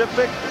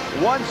Pacific.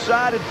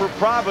 One-sided for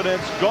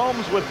Providence.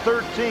 Gomes with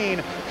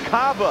 13.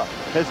 Kaba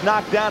has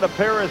knocked down a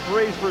pair of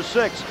threes for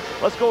 6.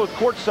 Let's go with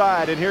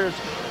courtside, and here's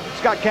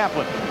Scott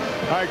Kaplan.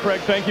 All right,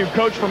 Craig, thank you.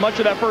 Coach, for much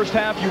of that first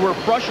half, you were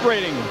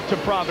frustrating to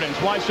Providence.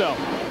 Why so?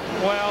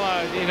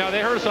 Well, you know,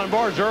 they hurt us on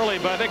boards early,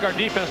 but I think our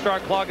defense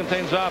started clogging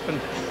things up. And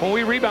when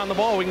we rebound the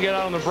ball, we can get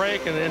out on the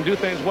break and do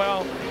things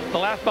well. The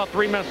last about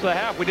 3 minutes of the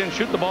half, we didn't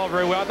shoot the ball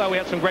very well. I thought we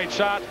had some great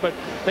shots, but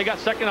they got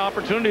second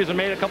opportunities and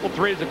made a couple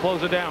threes to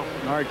close it down.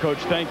 All right, Coach,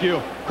 thank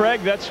you.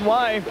 Craig, that's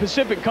why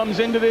Pacific comes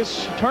into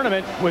this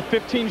tournament with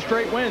 15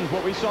 straight wins,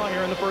 what we saw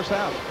here in the first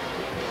half.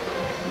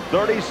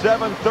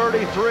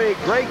 37-33.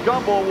 Greg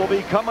Gumbel will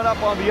be coming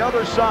up on the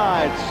other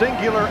side.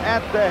 Singular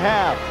at the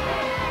half.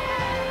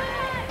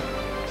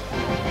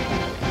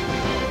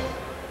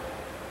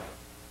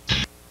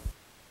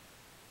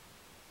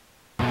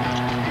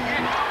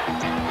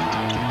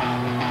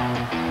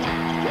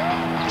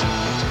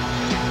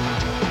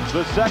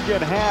 The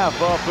second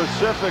half of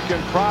Pacific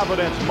and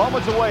Providence.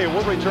 Moments away.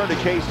 We'll return to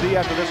KC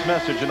after this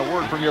message and a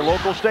word from your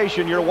local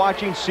station. You're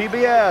watching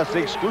CBS, the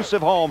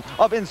exclusive home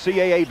of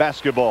NCAA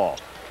basketball.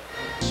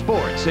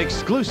 Sports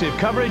exclusive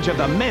coverage of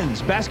the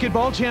Men's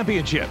Basketball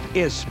Championship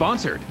is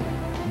sponsored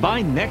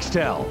by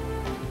Nextel,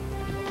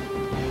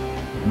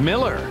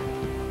 Miller,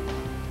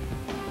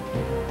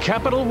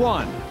 Capital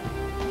One,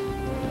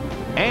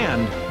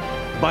 and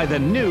by the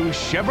new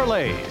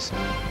Chevrolets.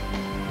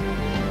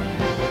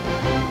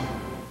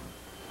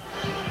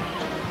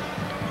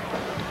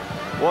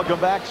 Welcome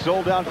back.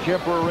 Sold out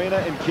Kemper Arena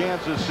in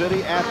Kansas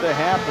City at the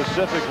half.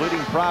 Pacific leading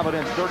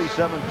Providence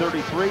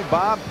 37-33.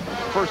 Bob,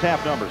 first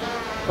half numbers.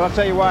 But I'll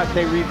tell you what,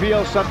 they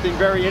reveal something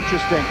very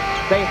interesting.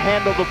 They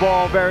handle the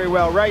ball very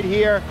well. Right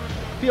here,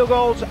 field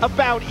goals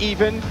about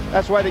even.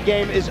 That's why the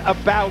game is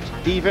about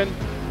even.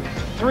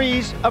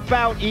 threes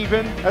about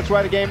even. That's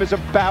why the game is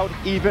about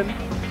even.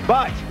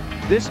 But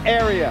this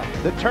area,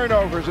 the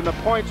turnovers and the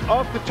points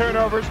off the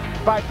turnovers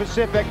by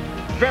Pacific,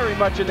 very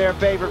much in their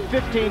favor,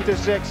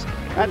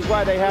 15-6. That's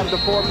why they have the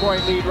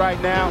 4-point lead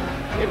right now.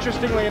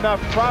 Interestingly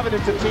enough,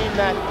 Providence, a team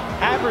that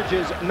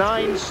averages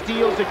 9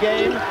 steals a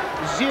game,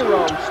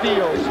 0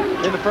 steals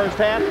in the first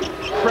half.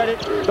 Credit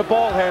the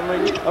ball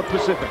handling of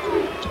Pacific.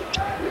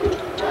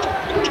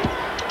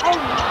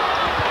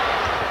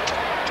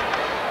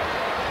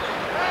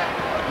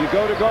 You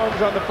go to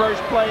Gomes on the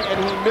first play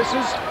and he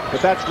misses,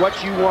 but that's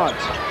what you want.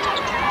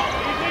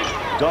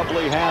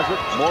 Dudley has it.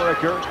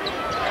 Moriker.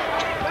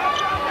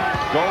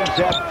 Gomes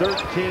had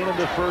 13 in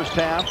the first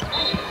half.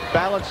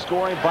 Balanced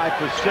scoring by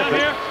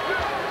Pacific.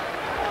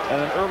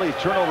 And an early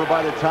turnover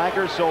by the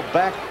Tigers, so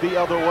back the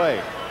other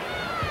way.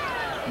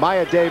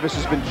 Maya Davis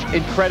has been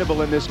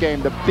incredible in this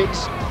game. The Big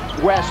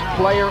West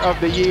Player of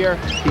the Year.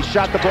 He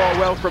shot the ball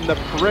well from the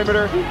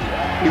perimeter.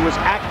 He was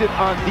active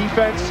on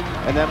defense,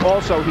 and then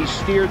also he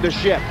steered the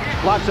ship.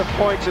 Lots of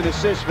points and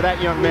assists for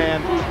that young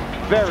man.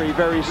 Very,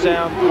 very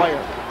sound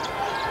player.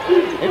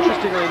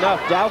 Interestingly enough,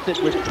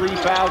 Douthit with 3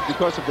 fouls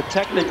because of the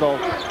technical.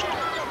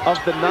 Of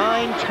the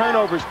 9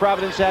 turnovers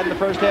Providence had in the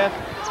first half,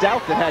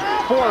 Douthit had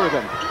 4 of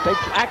them. They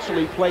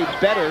actually played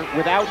better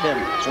without him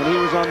when he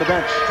was on the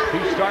bench. He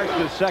starts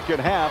the second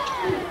half.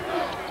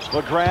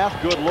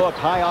 McGrath, good look,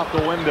 high off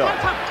the window.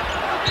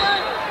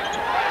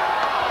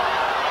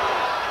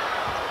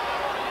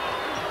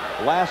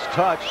 Last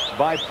touch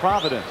by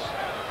Providence.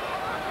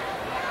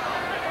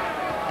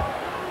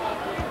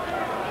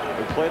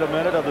 We played a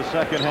minute of the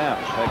second half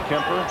at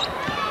Kemper.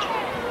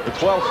 The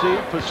 12th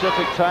seed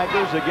Pacific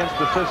Tigers against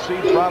the 5th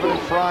seed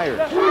Providence Friars.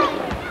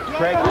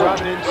 Craig,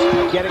 Providence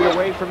getting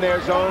away from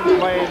their zone,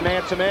 playing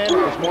man-to-man. It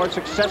was more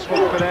successful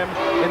for them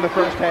in the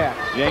first half.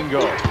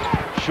 Yango,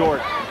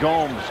 short.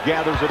 Gomes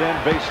gathers it in,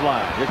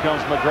 baseline. Here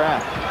comes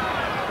McGrath.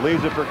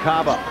 Leaves it for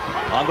Kaba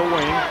on the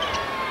wing.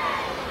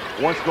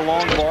 Wants the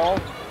long ball.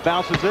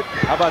 Bounces it.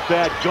 How about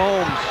that?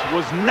 Gomes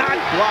was not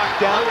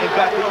blocked out and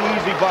got the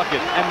easy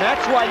bucket. And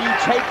that's why you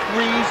take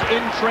threes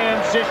in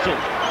transition.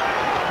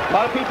 A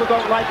lot of people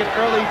don't like an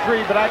early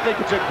 3, but I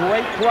think it's a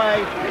great play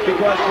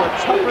because we're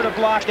tougher to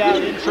block out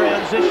in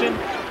transition.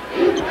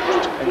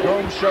 And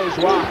Gomes shows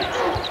why.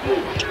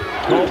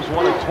 Gomes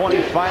one of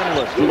 20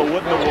 finalists for the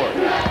Wooden Award.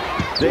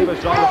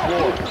 Davis on the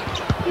floor.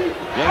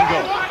 Yango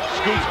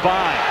scoots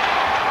by.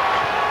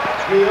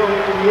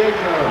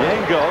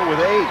 Yango with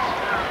 8.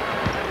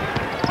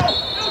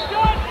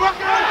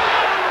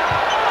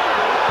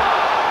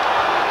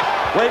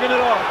 Waving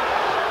it off.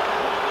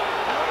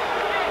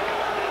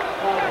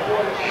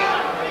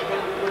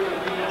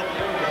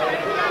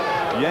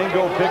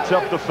 Yango picks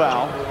up the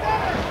foul.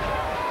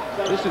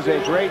 This is a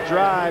great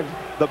drive.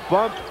 The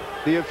bump,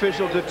 the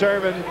official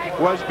determined,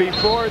 was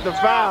before the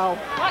foul.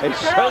 A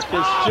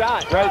circus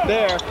shot right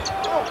there.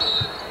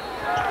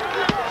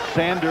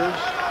 Sanders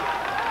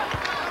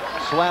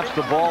slaps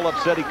the ball up,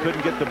 said he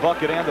couldn't get the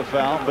bucket and the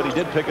foul, but he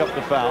did pick up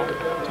the foul.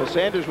 So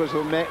Sanders was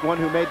the one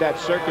who made that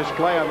circus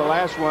play on the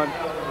last one,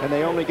 and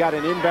they only got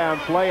an inbound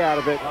play out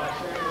of it.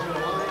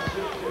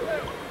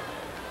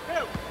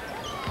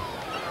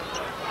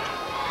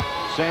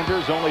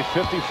 Sanders only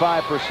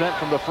 55%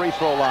 from the free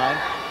throw line.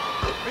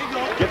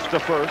 Gets the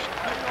first.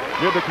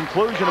 Near the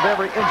conclusion of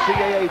every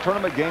NCAA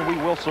tournament game, we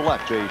will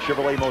select a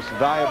Chevrolet Most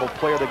Valuable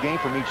Player of the Game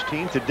from each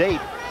team. To date,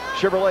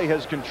 Chevrolet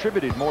has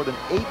contributed more than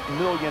 $8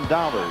 million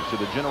to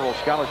the general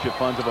scholarship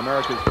funds of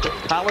America's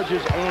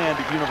colleges and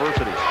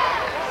universities.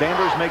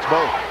 Sanders makes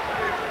both.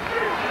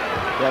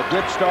 Yeah,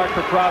 good start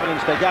for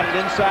Providence. They got it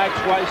inside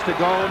twice to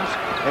Gomes,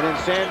 and then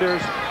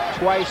Sanders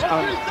twice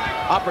on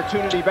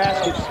opportunity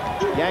baskets.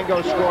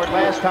 Yango scored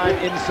last time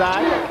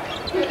inside.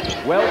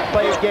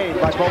 Well-played game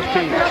by both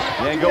teams.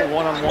 Yango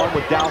one-on-one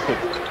with Douthit.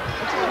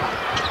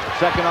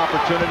 Second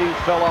opportunity,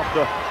 fell off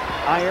the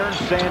iron.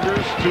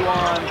 Sanders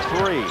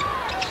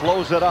 2-on-3.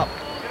 Slows it up.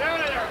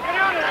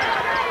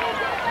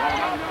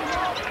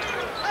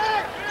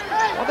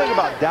 One thing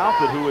about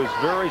Douthit, who is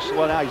very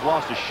slow now, he's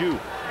lost a shoe.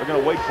 They're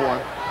going to wait for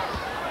him.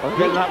 Well,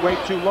 better not wait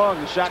too long.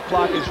 The shot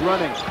clock is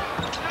running.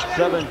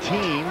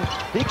 17.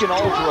 He can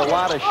alter a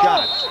lot of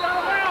shots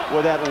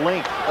with that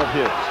length of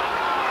his.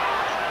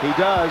 He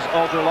does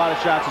alter a lot of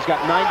shots. He's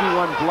got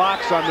 91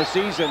 blocks on the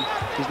season.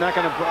 He's not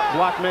going to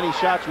block many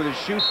shots with his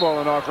shoe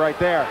falling off right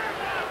there.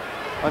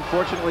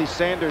 Unfortunately,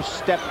 Sanders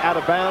stepped out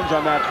of bounds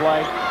on that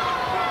play.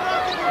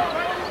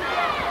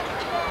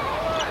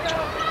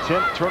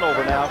 10th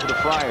turnover now for the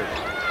Friars.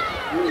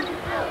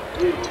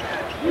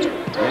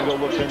 Yango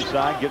looks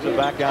inside, gives it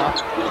back out.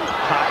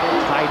 Kako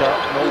tied up,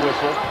 no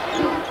whistle.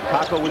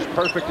 Kako was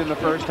perfect in the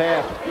first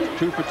half.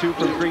 2 for 2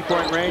 from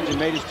three-point range and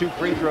made his 2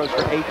 free throws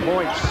for 8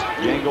 points.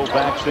 Yango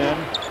backs in,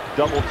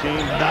 double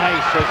team.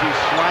 Nice as he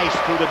sliced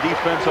through the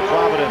defense of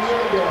Providence.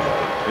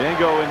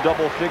 Yango in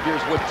double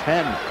figures with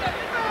 10.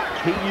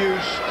 He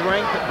used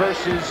strength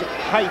versus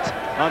height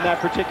on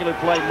that particular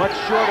play. Much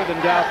shorter than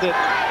Douthit,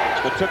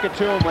 but took it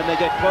to him when they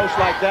get close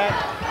like that.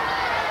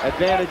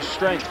 Advantage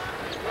strength.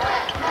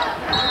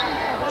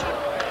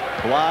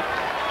 Block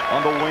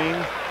on the wing.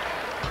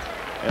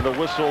 And the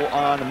whistle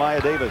on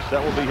Maya Davis.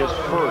 That will be his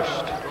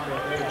first.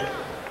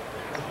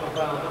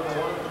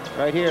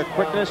 Right here,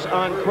 quickness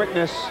on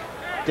quickness.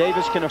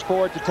 Davis can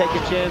afford to take a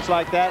chance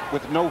like that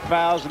with no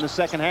fouls in the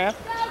second half.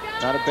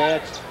 Not a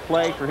bad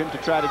play for him to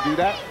try to do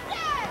that.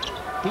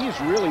 He is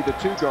really the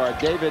two guard.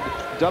 David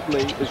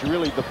Dudley is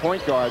really the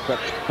point guard, but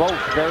both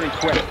very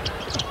quick.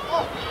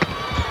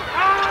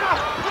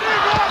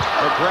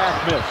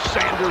 McGrath missed,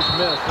 Sanders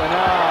missed, and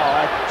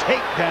now a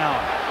takedown.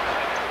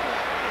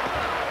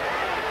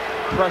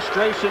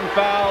 Frustration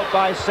foul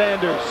by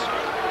Sanders.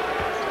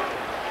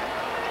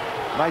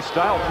 Nice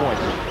style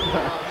points.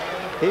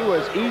 He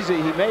was easy.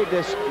 He made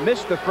this,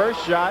 missed the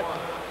first shot.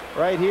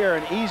 Right here,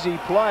 an easy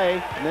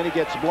play, and then he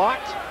gets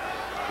blocked.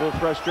 A little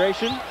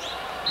frustration.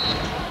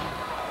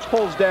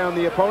 Pulls down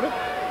the opponent.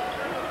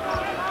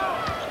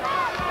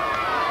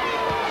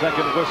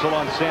 Second whistle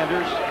on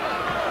Sanders.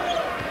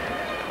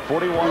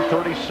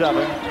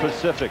 41-37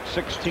 Pacific,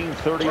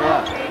 16:30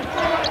 left.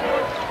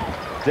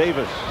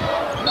 Davis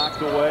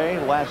knocked away,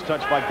 last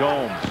touch by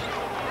Gomes.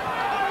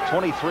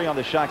 23 on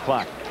the shot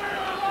clock.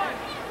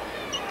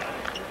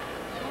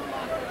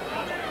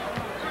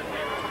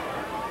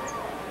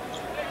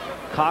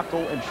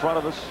 Cockle in front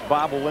of us.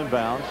 Bob will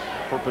inbounds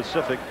for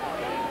Pacific.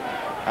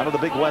 Out of the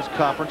Big West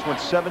Conference, went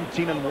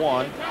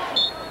 17-1.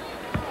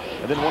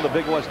 And then won the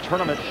Big West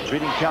tournament,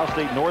 beating Cal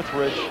State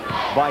Northridge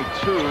by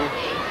 2,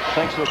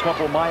 thanks to a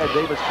couple Maya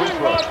Davis free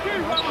throws.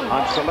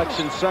 On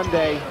Selection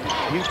Sunday,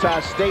 Utah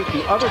State,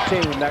 the other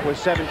team that was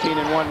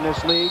 17-1 in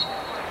this league,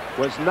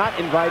 was not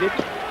invited.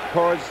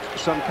 Caused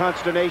some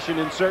consternation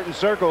in certain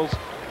circles.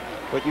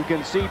 But you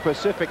can see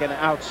Pacific, an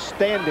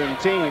outstanding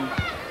team.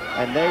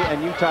 And they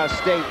and Utah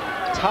State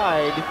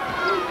tied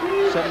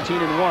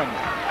 17-1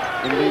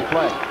 in league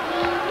play.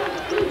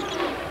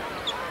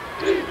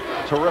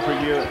 Terrific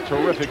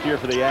year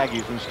for the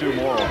Aggies and Stu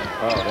Morrill.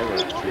 Oh, they were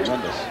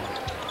tremendous.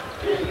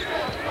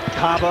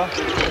 Kaba,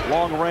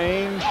 long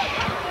range,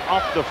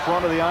 off the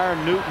front of the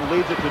iron. Newton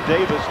leads it to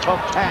Davis.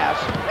 Tough pass.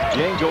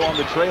 Yango on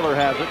the trailer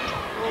has it.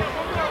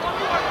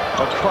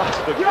 Across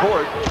the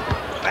court,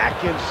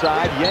 back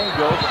inside.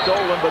 Yango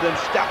stolen, but then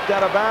stepped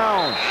out of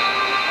bounds.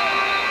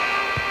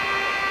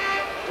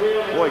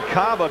 Boy,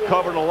 Kaba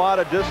covered a lot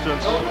of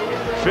distance.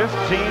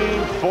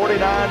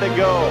 15:49 to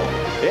go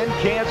in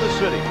Kansas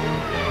City.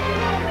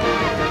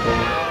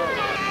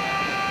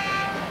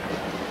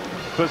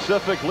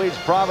 Pacific leads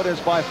Providence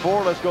by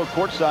 4. Let's go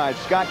courtside.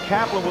 Scott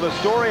Kaplan with a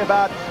story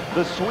about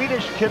the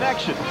Swedish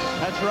connections.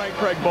 That's right,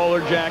 Craig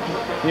Bowler-Jack.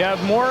 You have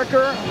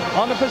Moriker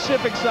on the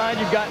Pacific side.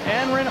 You've got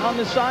Anrin on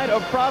the side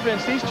of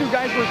Providence. These two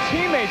guys were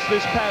teammates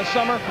this past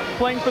summer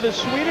playing for the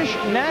Swedish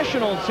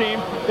national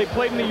team. They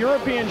played in the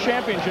European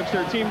Championships.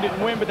 Their team didn't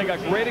win, but they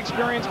got great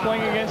experience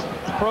playing against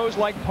pros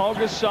like Paul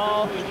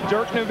Gasol,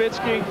 Dirk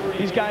Nowitzki.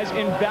 These guys,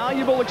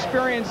 invaluable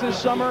experience this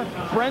summer.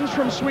 Friends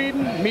from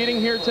Sweden meeting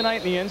here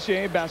tonight in the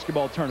NCAA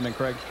basketball tournament,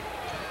 Craig.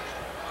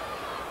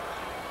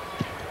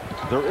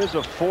 There is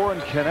a foreign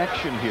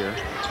connection here.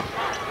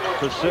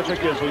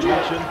 Pacific, as we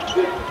mentioned,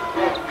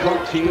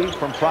 Koti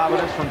from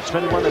Providence, from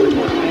Finland, and of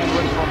course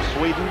England from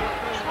Sweden.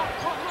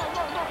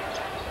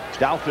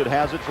 Douthit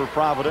has it for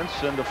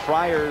Providence, and the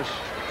Friars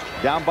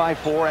down by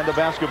 4 and the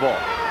basketball.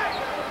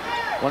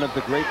 One of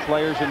the great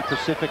players in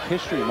Pacific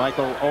history,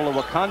 Michael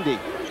Olowokandi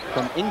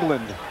from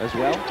England as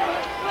well.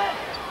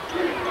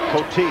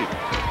 Koti,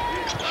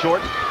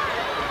 short.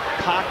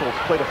 Cockles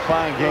played a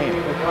fine game.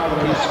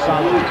 He's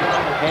solid.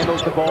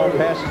 Handles the ball,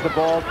 passes the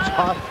ball,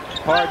 tough,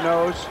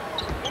 hard-nosed.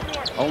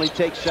 Only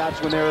takes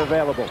shots when they're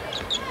available.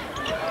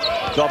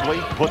 Dudley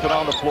puts it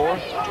on the floor.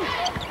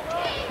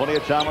 Plenty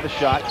of time on the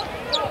shot.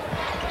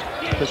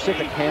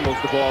 Pacific handles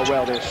the ball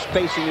well. Their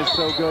spacing is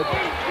so good.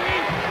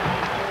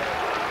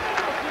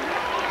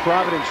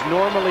 Providence,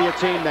 normally a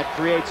team that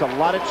creates a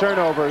lot of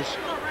turnovers.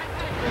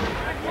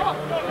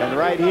 And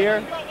right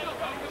here,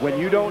 when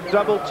you don't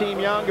double team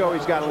Yango,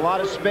 he's got a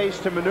lot of space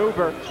to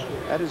maneuver.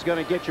 That is going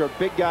to get your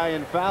big guy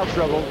in foul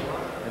trouble.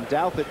 And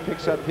Douthit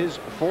picks up his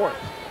 4th.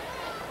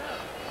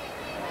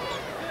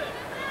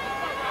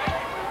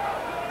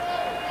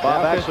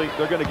 Bob, actually,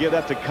 they're going to give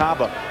that to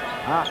Kaba.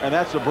 And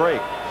that's a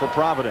break for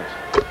Providence.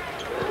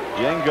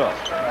 Yango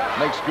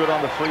makes good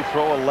on the free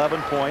throw,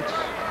 11 points.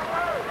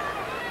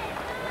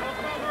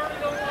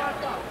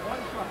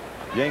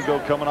 Yango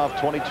coming off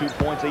 22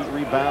 points, 8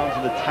 rebounds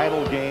in the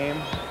title game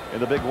in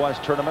the Big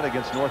West tournament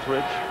against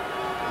Northridge.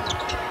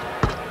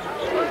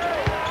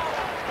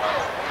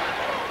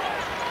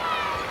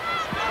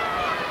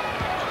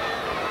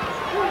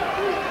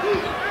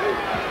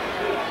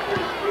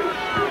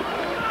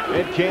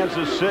 In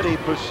Kansas City,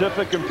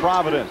 Pacific and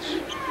Providence.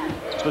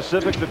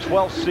 Pacific the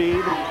 12th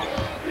seed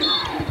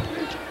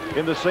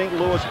in the St.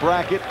 Louis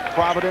bracket.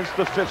 Providence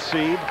the 5th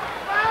seed.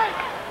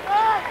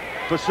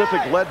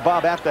 Pacific led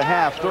Bob at the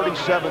half,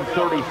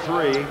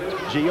 37-33.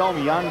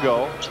 Guillaume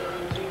Yango,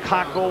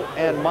 Cockle,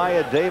 and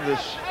Maya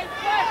Davis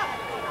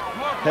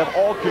have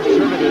all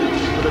contributed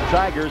for the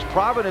Tigers.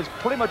 Providence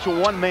pretty much a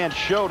one-man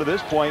show to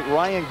this point.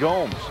 Ryan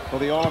Gomes. Well,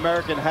 the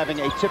All-American having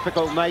a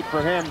typical night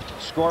for him.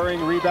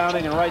 Scoring,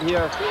 rebounding, and right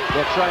here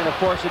they're trying to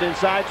force it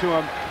inside to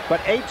him.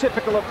 But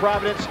atypical of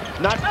Providence,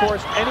 not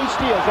forced any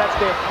steals. That's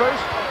their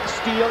first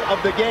steal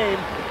of the game.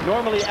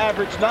 Normally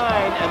average 9,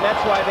 and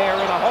that's why they are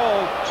in a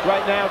hole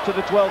right now to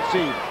the 12th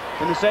seed.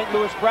 In the St.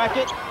 Louis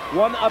bracket,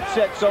 one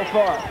upset so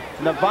far.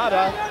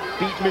 Nevada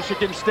beat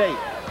Michigan State.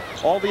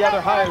 All the other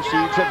higher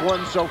seeds have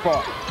won so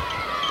far.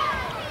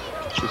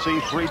 You see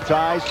 3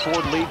 ties, 4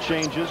 lead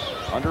changes.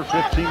 Under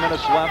 15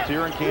 minutes left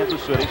here in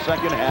Kansas City,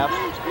 second half.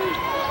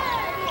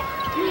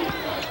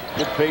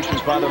 Good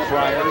patience by the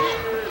Friars.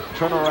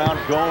 Turnaround,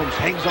 Gomes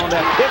hangs on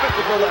that pivot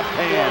with the left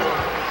hand.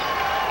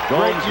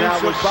 Gomes now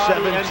with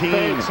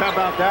 17. How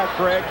about that,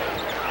 Craig?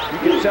 You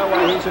can tell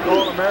why he's an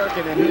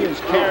All-American, and he is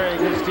carrying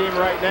his team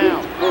right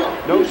now.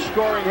 No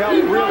scoring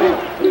help, really.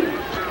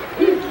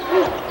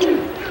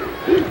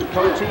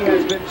 Coach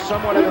has been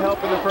somewhat of a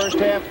help in the first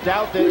half.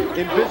 Douthit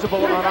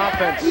invisible on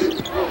offense.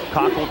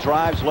 Cockle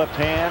drives left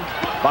hand,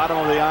 bottom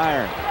of the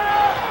iron.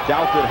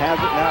 Douthit has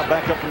it now,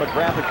 back up from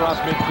McGrath across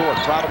midcourt.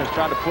 Providence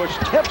trying to push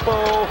tempo.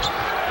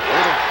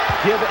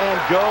 Give and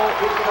go,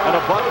 and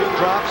a bucket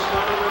drops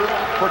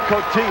for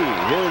Cote.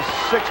 His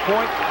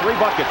 6-point, 3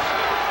 buckets.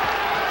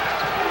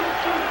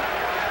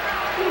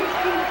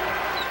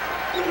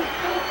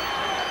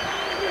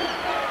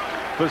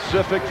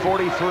 Pacific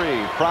 43,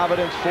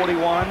 Providence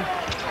 41.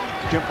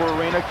 Kemper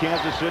Arena,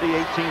 Kansas City,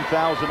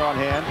 18,000 on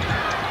hand.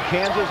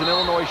 Kansas and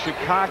Illinois,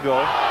 Chicago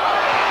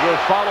will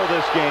follow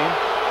this game,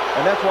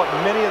 and that's what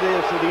many of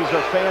these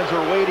fans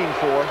are waiting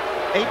for.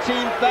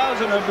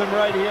 18,000 of them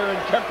right here in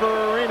Kemper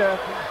Arena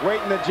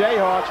waiting the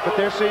Jayhawks, but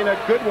they're seeing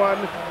a good one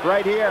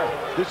right here.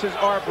 This is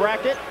our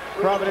bracket.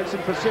 Providence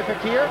and Pacific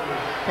here.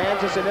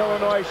 Kansas and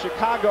Illinois,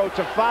 Chicago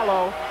to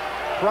follow.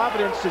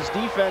 Providence's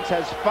defense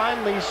has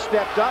finally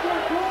stepped up.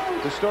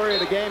 The story of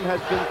the game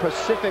has been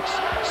Pacific's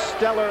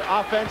stellar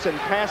offense and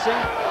passing,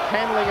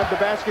 handling of the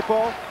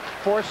basketball,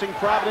 forcing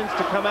Providence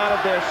to come out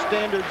of their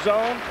standard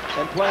zone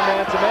and play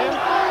man-to-man.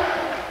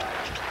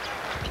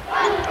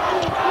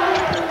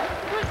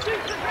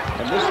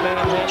 And this man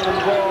handling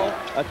the ball,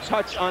 a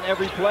touch on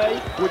every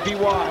play would be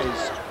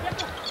wise.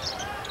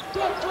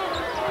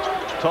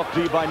 Tough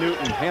D by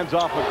Newton. Hands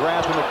off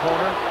McGrath in the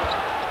corner.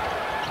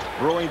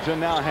 Brewington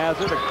now has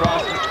it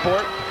across the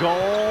court.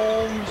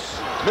 Gomes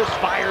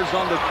misfires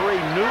on the 3.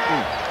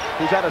 Newton,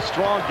 who's had a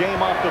strong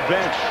game off the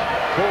bench,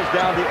 pulls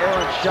down the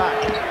errant shot.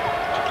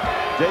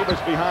 Davis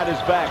behind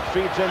his back,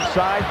 feeds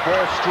inside,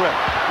 ball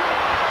stripped.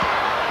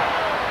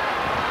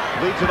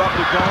 Leads it up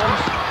to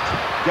Gomes.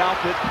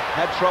 Douthit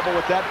had trouble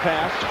with that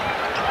pass.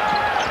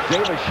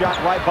 Davis shot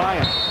right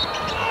by him.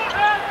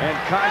 And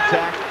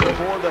contact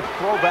before the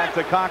throwback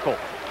to Cockle.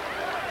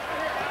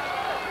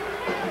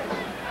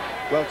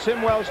 Well,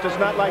 Tim Welsh does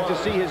not like to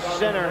see his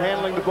center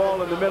handling the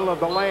ball in the middle of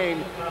the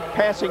lane,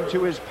 passing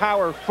to his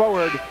power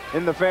forward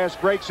in the fast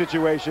break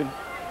situation.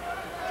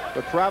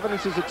 But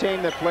Providence is a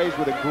team that plays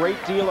with a great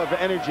deal of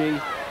energy,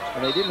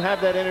 and they didn't have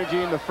that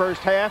energy in the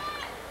first half.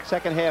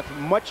 Second half,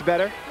 much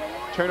better.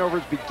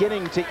 Turnovers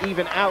beginning to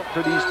even out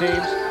for these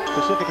teams.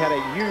 Pacific had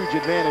a huge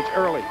advantage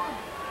early,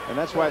 and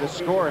that's why the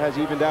score has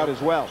evened out as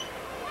well.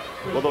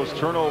 Well, those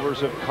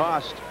turnovers have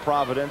cost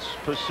Providence.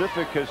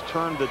 Pacific has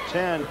turned the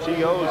 10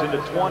 TOs into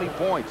 20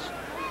 points.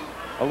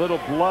 A little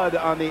blood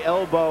on the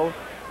elbow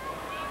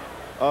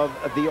of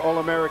the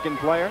All-American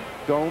player.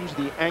 Gomes,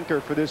 the anchor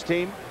for this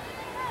team.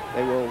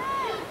 They will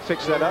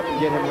fix that up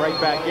and get him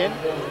right back in.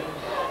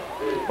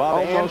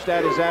 Almost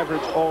at his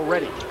average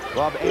already.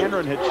 Bob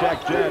Andron had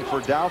checked in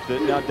for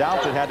Douthit. Now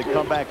Douthit had to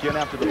come back in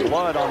after the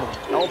blood on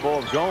the elbow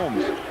of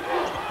Gomes.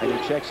 And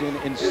he checks in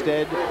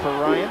instead for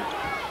Ryan.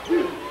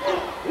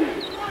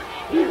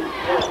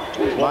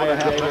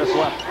 1.5 minutes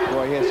left.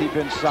 Boy, has he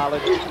been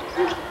solid.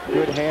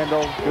 Good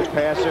handle, good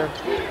passer.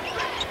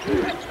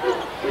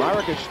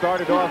 Myrick has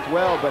started off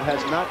well, but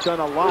has not done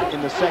a lot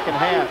in the second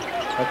half.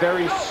 A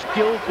very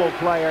skillful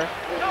player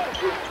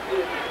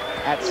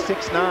at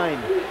 6'9".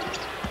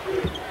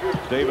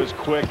 Davis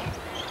quick.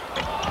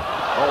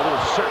 Oh, a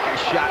little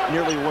circus shot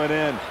nearly went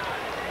in.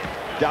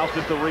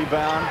 Douthit the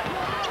rebound.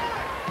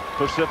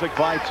 Pacific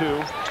by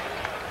 2.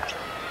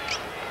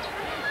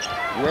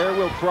 Where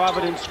will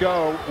Providence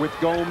go with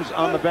Gomes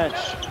on the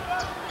bench?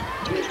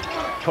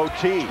 Cote,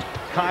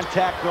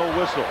 contact, no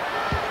whistle.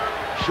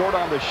 Short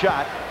on the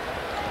shot.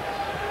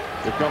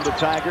 Here come the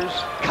Tigers.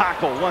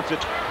 Cockle wants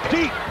it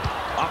deep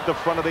off the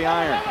front of the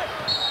iron.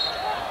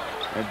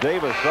 And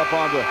Davis up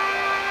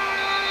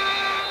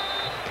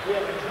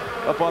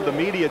on the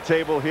media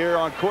table here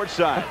on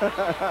courtside.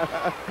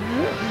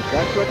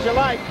 That's what you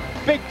like.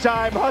 Big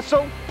time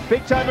hustle,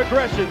 big time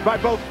aggression by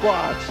both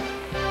squads.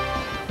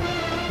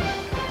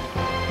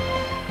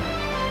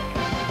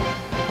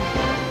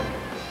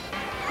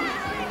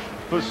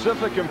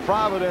 Pacific and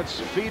Providence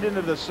feed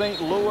into the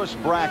St. Louis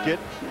bracket.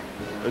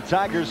 The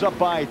Tigers up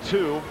by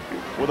 2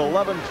 with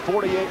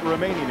 11:48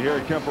 remaining here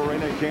at Kemper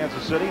Arena in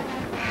Kansas City.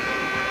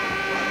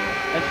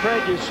 And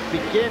Craig, you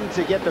begin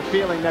to get the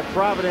feeling that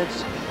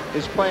Providence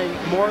is playing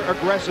more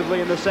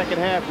aggressively in the second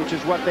half, which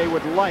is what they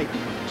would like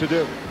to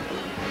do.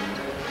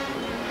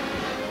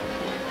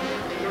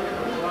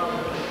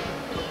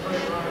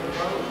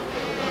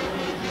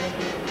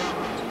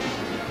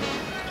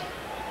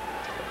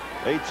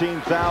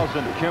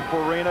 $18,000 Kemp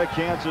Arena,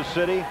 Kansas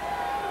City.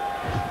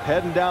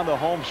 Heading down the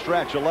home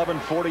stretch.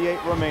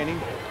 11:48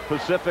 remaining.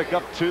 Pacific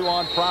up 2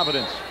 on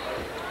Providence.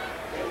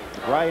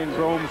 Ryan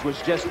Gomes was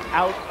just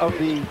out of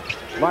the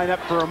lineup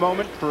for a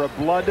moment for a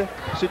blood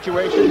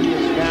situation. He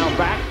is now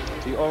back.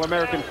 The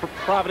All-American for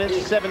Providence,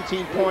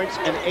 17 points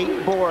and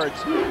 8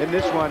 boards in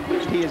this one.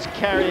 He is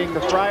carrying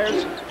the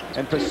Friars,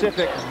 and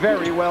Pacific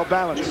very well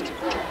balanced.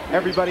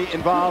 Everybody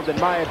involved, and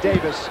Maya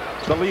Davis,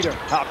 the leader.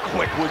 How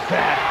quick was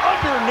that?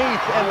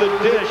 Underneath, and the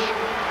dish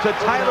to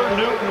Tyler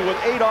Newton with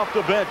 8 off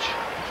the bench.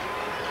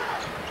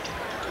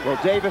 Well,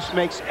 Davis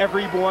makes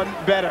everyone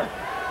better.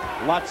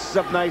 Lots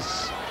of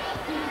nice.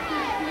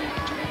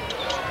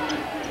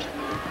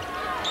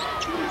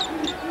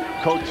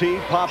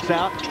 Cote pops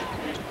out.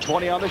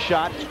 20 on the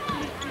shot.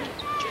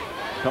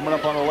 Coming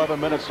up on 11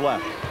 minutes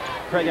left.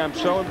 Craig, I'm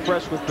so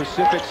impressed with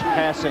Pacific's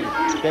passing.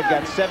 They've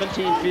got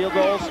 17 field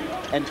goals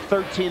and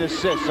 13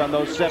 assists on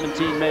those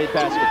 17 made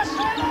baskets.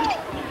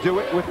 Do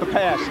it with the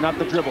pass, not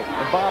the dribble.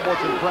 And Bob,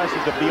 what's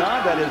impressive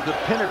beyond that is the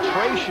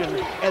penetration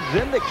and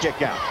then the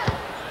kick out.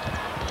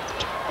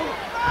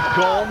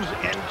 Gomes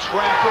in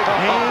traffic,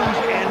 hangs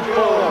and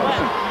falls.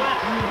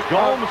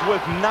 Gomes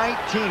with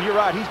 19. You're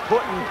right, he's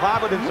putting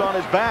Providence on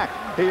his back.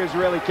 He is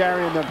really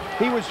carrying them.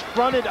 He was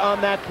fronted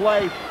on that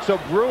play, so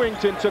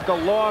Brewington took a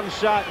long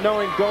shot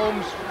knowing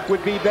Gomes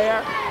would be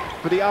there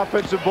for the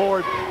offensive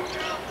board.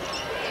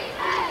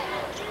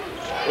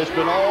 It's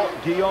been all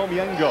Guillaume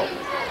Yengo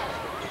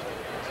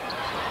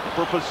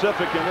for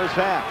Pacific in this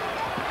half.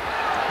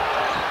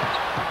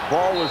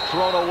 Ball was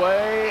thrown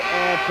away,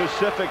 and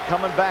Pacific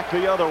coming back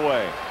the other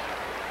way.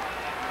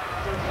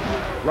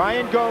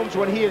 Ryan Gomes,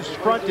 when he is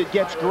fronted,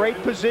 gets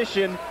great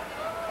position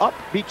up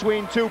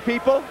between 2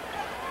 people.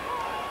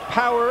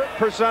 Power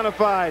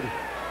personified.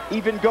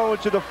 Even going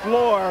to the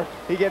floor,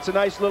 he gets a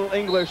nice little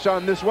English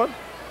on this one.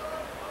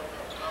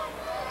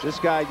 This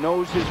guy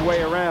knows his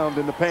way around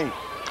in the paint.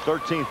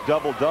 13th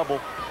double-double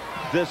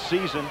this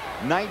season.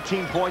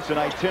 19 points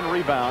tonight, 10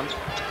 rebounds.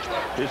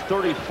 His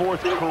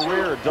 34th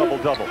career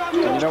double-double.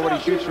 And you know what he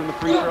shoots from the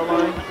free throw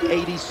line?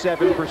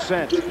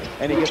 87%.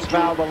 And he gets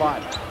fouled a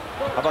lot.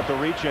 How about the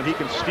reach in? He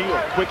can steal.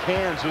 Quick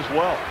hands as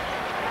well.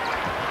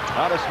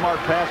 Not a smart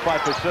pass by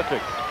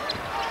Pacific.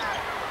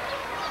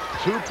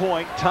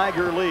 2-point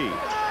Tiger lead.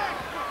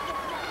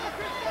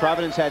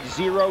 Providence had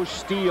 0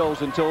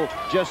 steals until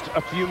just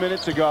a few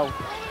minutes ago.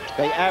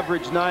 They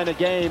averaged 9 a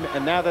game,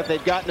 and now that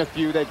they've gotten a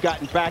few, they've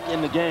gotten back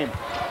in the game.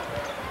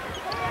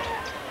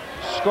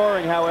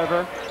 Scoring,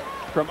 however,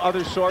 from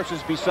other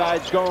sources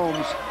besides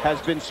Gomes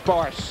has been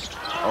sparse.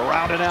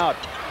 Around and out.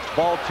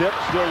 Ball tip,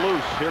 still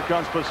loose. Here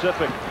comes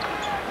Pacific.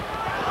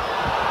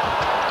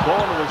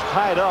 Bowman was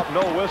tied up,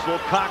 no whistle.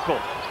 Cockle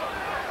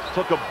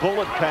took a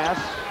bullet pass.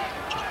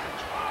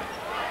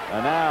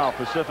 And now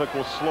Pacific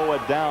will slow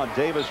it down.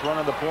 Davis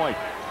running the point.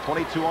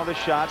 22 on the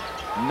shot.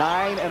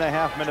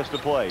 9.5 minutes to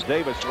play.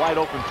 Davis wide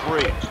open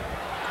 3.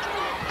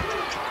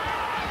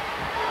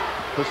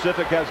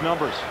 Pacific has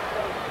numbers.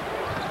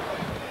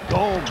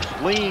 Gomes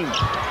leans.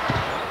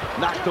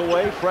 Knocked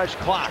away. Fresh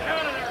clock.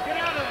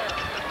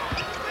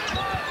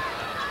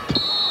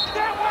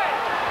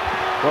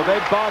 Well, they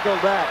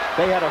boggled that.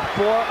 They had a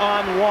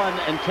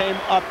 4-on-1 and came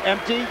up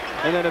empty,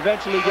 and then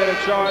eventually get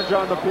a charge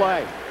on the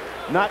play.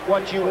 Not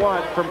what you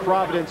want from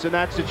Providence in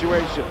that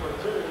situation.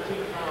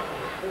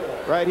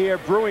 Right here,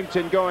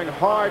 Brewington going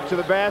hard to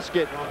the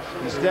basket.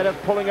 Instead of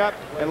pulling up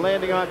and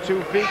landing on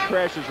 2 feet,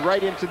 crashes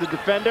right into the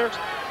defender.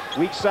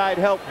 Weak side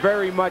help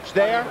very much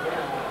there.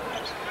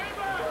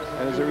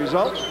 And as a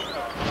result,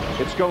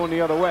 it's going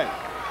the other way.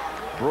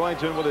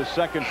 Brewington with his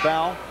 2nd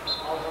foul.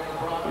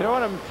 You know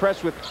what I'm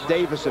impressed with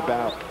Davis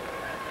about?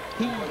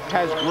 He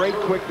has great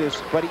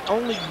quickness, but he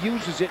only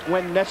uses it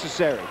when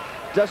necessary.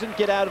 Doesn't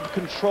get out of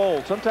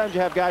control. Sometimes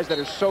you have guys that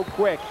are so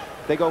quick,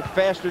 they go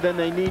faster than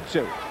they need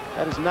to.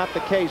 That is not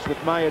the case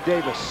with Maya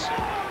Davis.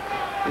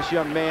 This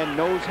young man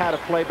knows how to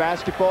play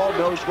basketball,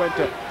 knows when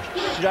to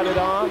shut it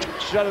on,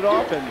 shut it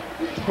off, and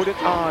put it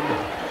on.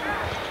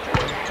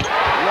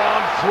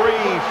 Long 3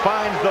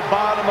 finds the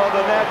bottom of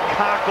the net.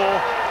 Cockle,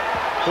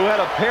 who had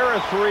a pair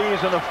of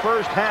 3s in the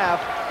first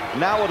half,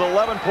 now with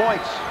 11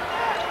 points.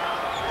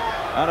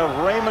 Out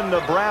of Raymond,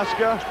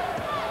 Nebraska.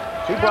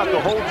 He brought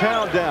the whole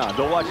town down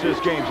to watch this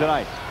game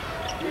tonight.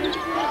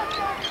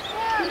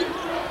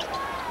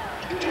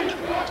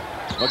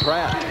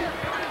 McGrath.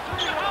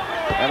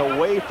 And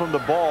away from the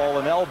ball,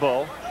 an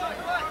elbow.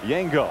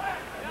 Yengo.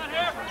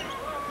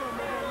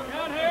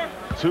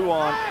 2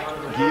 on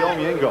Guillaume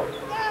Yengo.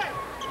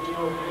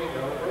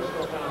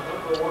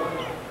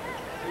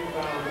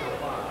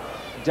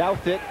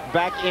 Douthit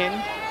back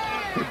in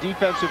for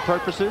defensive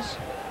purposes.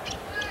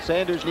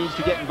 Sanders needs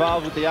to get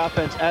involved with the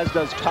offense, as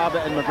does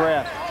Kaba and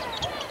McGrath.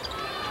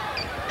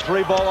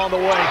 3 ball on the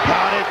way.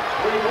 Got it.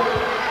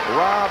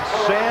 Rob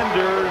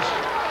Sanders,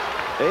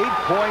 8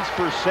 points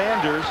for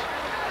Sanders.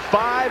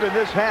 5 in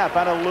this half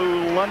out of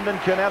London,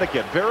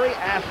 Connecticut. Very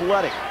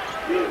athletic.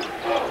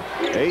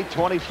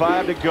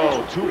 8:25 to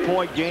go.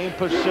 2-point game,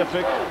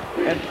 Pacific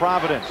and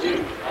Providence.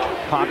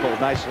 Cockle,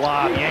 nice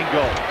lob.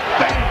 Yango.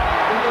 Bang!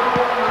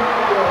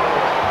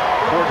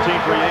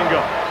 14 for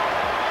Yango.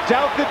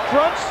 Doubted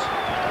fronts,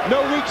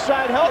 no weak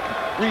side help.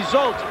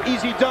 Result,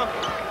 easy dunk.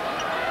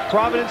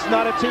 Providence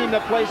not a team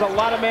that plays a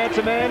lot of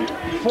man-to-man,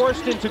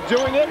 forced into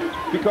doing it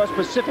because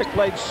Pacific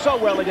played so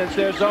well against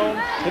their zone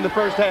in the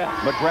first half.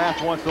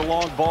 McGrath wants the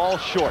long ball,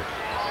 short.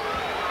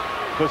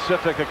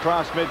 Pacific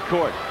across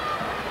midcourt.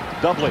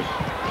 Dudley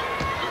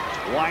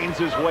winds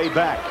his way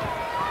back.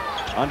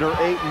 Under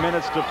 8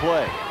 minutes to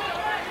play.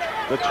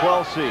 The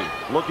 12 seed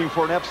looking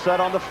for an upset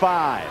on the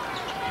 5.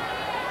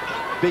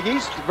 Big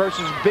East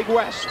versus Big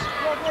West.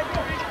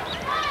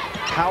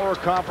 Power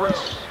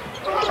conference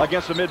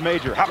against a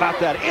mid-major. How about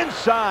that?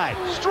 Inside.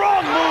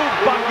 Strong move,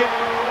 bucket.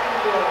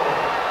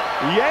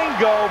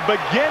 Yango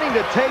beginning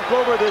to take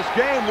over this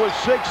game with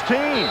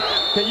 16.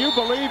 Can you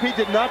believe he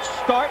did not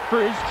start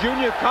for his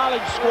junior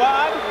college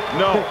squad?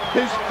 No.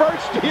 His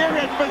first year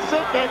in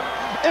Pacific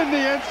in the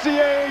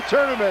NCAA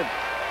tournament.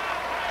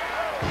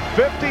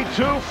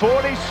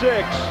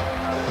 52-46.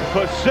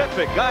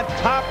 Pacific on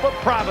top of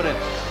Providence.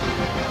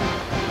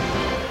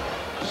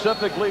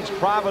 Pacific leads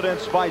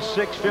Providence by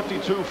 6,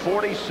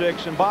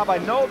 52-46. And Bob, I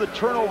know the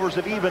turnovers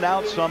have evened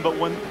out some, but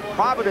when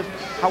Providence,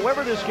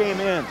 however this game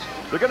ends,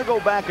 they're going to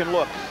go back and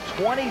look.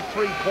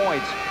 23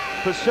 points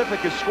Pacific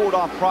has scored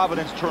off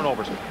Providence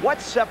turnovers. What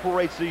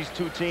separates these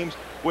two teams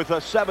with a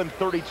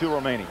 7:32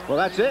 remaining? Well,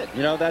 that's it.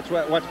 You know, that's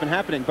what's been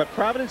happening. But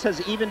Providence has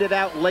evened it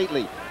out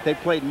lately. They've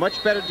played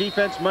much better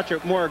defense, much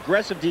more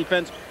aggressive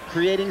defense,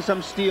 creating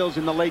some steals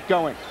in the late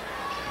going.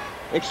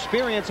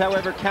 Experience,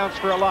 however, counts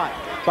for a lot.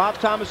 Bob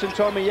Thomason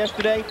told me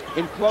yesterday,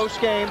 in close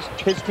games,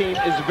 his team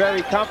is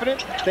very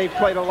confident. They've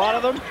played a lot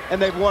of them,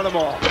 and they've won them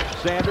all.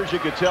 Sanders, you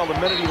could tell the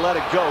minute he let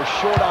it go,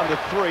 short on the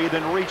 3,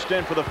 then reached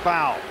in for the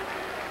foul.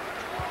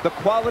 The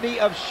quality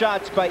of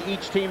shots by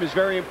each team is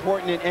very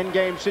important in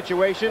endgame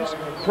situations.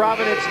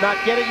 Providence not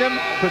getting them,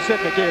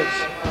 Pacific is.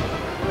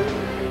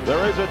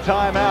 There is a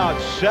timeout.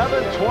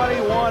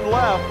 7:21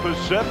 left.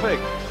 Pacific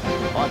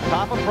on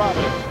top of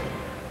Providence.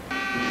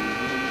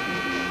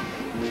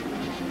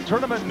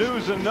 Tournament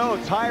news and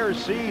notes. Higher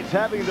seeds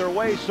having their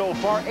way so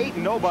far.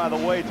 8-0 by the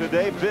way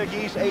today. Big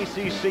East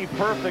ACC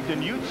perfect,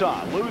 and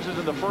Utah loses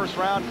in the first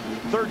round.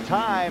 3rd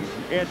time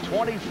in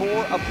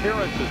 24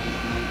 appearances.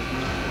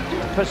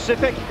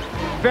 Pacific,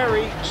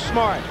 very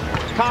smart.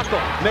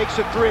 Cockle makes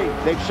a 3.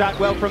 They've shot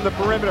well from the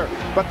perimeter,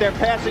 but their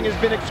passing has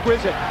been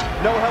exquisite.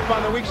 No help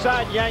on the weak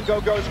side.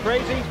 Yango goes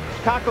crazy.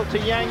 Cockle to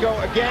Yango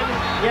again.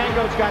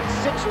 Yango's got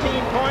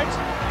 16 points.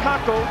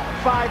 Cockle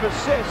 5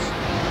 assists.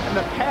 And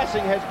the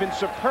passing has been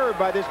superb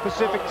by this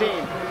Pacific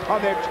team.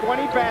 On their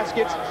 20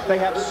 baskets, they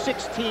have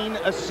 16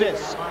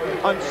 assists.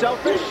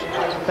 Unselfish,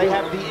 they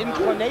have the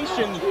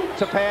inclination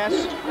to pass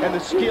and the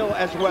skill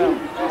as well.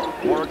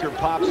 Worker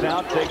pops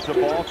out, takes the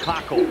ball.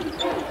 Cockle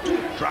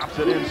drops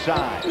it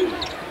inside.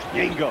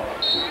 Yango.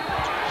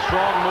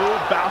 Strong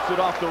move, bounce it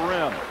off the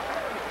rim.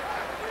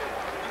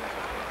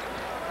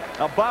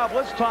 Now, Bob,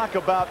 let's talk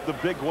about the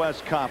Big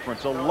West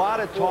Conference. A lot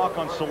of talk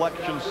on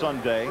Selection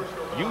Sunday.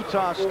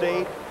 Utah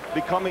State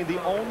becoming the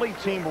only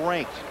team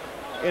ranked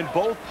in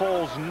both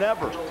polls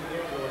never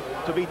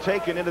to be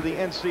taken into the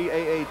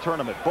NCAA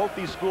tournament. Both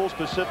these schools,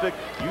 Pacific,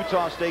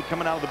 Utah State,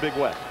 coming out of the Big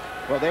West.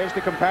 Well, there's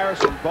the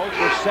comparison. Both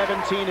were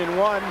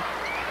 17-1,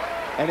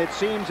 and it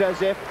seems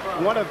as if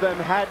one of them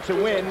had to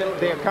win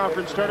their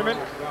conference tournament.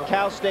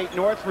 Cal State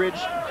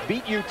Northridge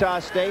beat Utah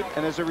State,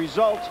 and as a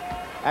result,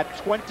 at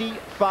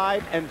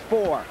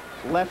 25-4,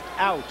 left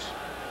out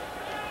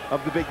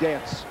of the big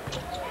dance.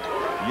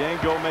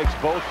 Yango makes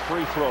both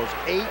free throws.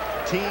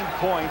 18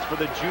 points for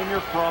the junior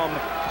from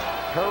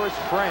Paris,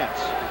 France.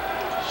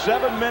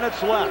 7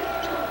 minutes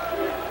left.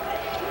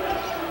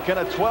 Can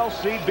a 12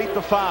 seed beat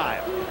the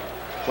 5?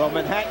 Well,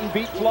 Manhattan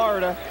beat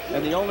Florida,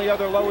 and the only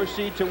other lower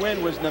seed to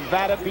win was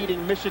Nevada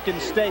beating Michigan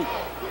State.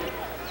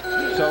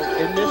 So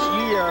in this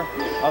year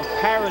of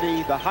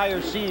parity, the higher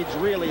seeds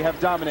really have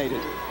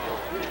dominated.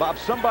 Bob,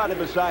 somebody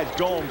besides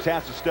Gomes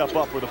has to step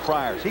up for the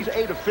Friars. He's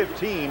 8 of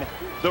 15.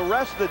 The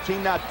rest of the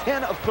team now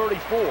 10 of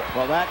 34.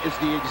 Well, that is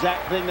the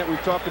exact thing that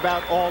we've talked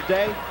about all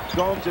day.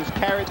 Gomes has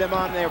carried them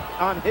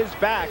on his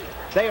back.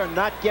 They are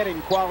not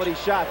getting quality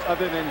shots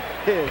other than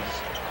his.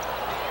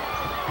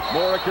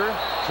 Moriker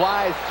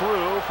flies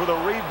through for the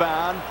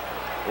rebound.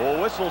 Well,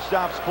 whistle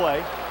stops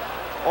play.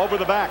 Over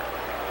the back.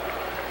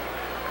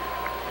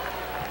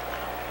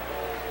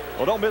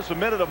 Well, don't miss a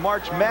minute of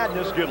March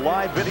Madness. Get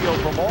live video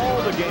from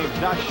all the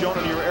games not shown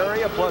in your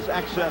area, plus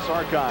access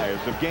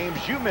archives of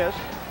games you missed,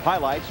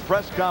 highlights,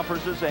 press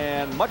conferences,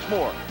 and much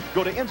more.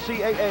 Go to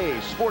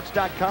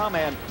NCAAsports.com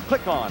and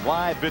click on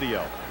live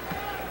video.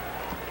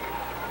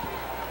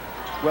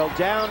 Well,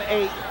 down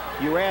 8.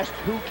 You asked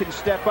who can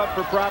step up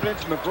for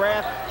Providence.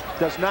 McGrath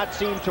does not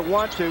seem to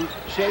want to.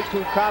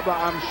 Sheku Kaba,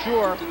 I'm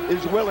sure,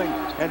 is willing,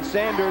 and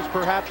Sanders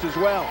perhaps as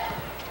well.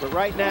 But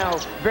right now,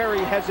 very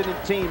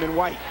hesitant team in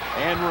white.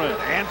 Anren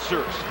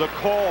answers the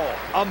call.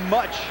 A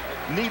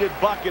much-needed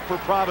bucket for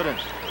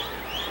Providence.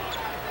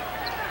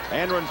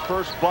 Anren's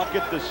first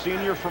bucket, the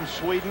senior from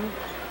Sweden.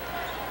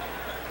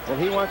 Well,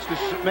 he wants to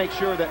make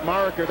sure that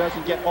Maraker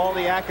doesn't get all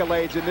the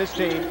accolades in this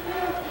team.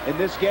 In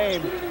this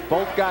game,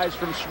 both guys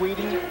from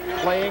Sweden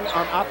playing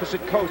on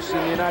opposite coasts in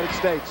the United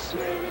States.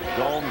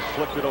 Gomes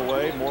flipped it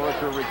away.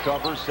 Maraker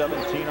recovers,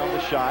 17 on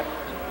the shot.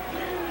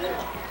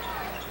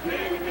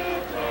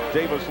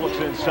 Davis looks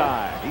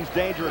inside. He's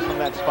dangerous from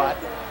that spot.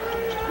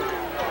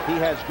 He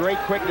has great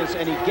quickness,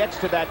 and he gets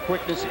to that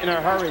quickness in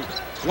a hurry.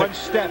 One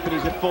step, and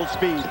he's at full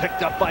speed.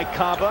 Picked up by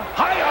Kaba.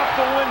 High off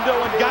the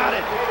window and got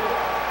it.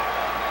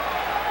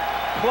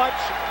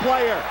 Clutch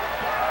player.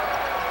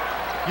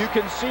 You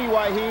can see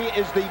why he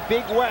is the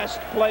Big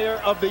West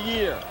Player of the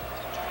Year.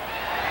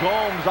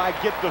 Gomes, I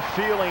get the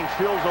feeling,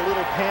 feels a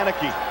little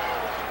panicky.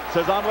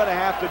 Says, I'm going to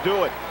have to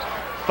do it.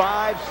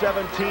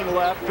 5:17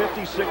 left,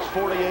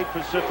 56-48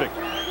 Pacific.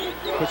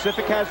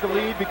 Pacific has the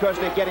lead because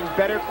they're getting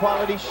better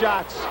quality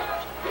shots.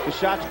 The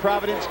shots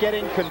Providence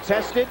getting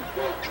contested,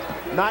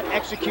 not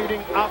executing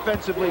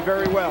offensively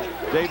very well.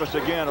 Davis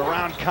again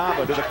around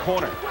Kaba to the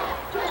corner.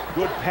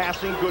 Good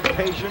passing, good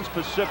patience,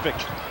 Pacific.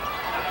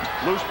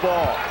 Loose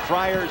ball,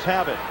 Friars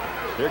have it.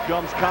 Here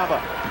comes Kaba.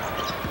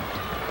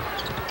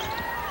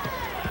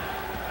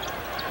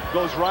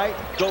 Goes right,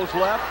 goes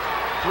left,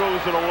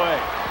 throws it away.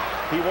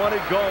 He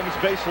wanted Gomes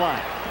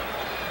baseline.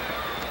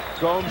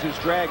 Gomes is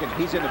dragging.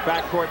 He's in the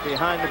backcourt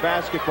behind the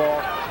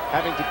basketball,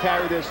 having to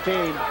carry this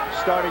team,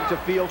 starting to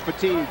feel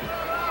fatigue.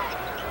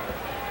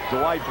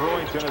 Dwight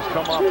Brewington has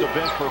come off the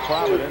bench for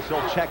Providence.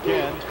 He'll check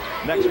in.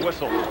 Next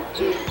whistle.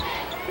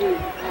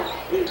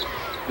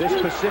 This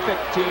Pacific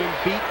team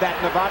beat that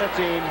Nevada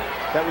team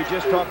that we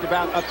just talked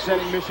about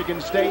upsetting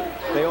Michigan State.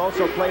 They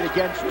also played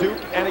against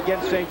Duke and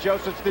against St.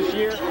 Joseph's this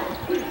year.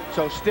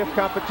 So stiff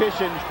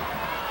competition,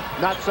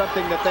 not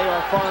something that they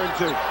are foreign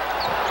to.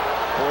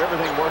 Oh,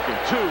 everything working.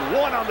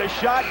 2-1 on the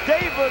shot.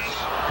 Davis.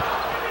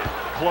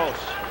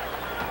 Close.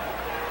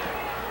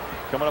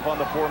 Coming up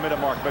on the 4-minute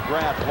mark.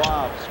 McGrath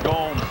lobs.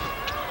 Gomes.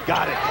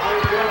 Got it.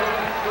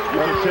 You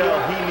can tell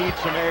he needs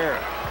some air.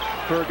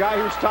 For a guy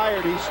who's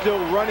tired, he's still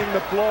running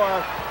the floor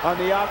on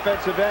the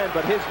offensive end,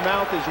 but his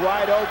mouth is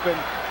wide open,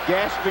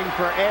 gasping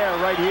for air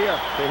right here.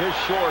 Okay, his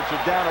shorts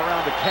are down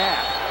around the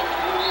calf.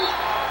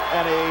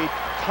 And a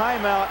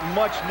timeout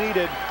much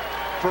needed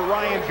for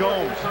Ryan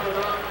Gomes.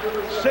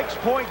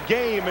 6-point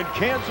game in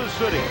Kansas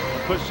City.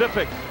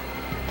 Pacific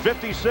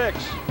 56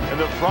 and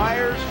the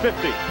Friars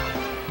 50.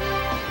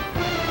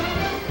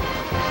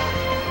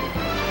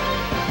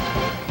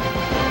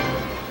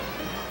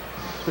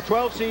 The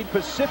 12 seed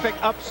Pacific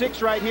up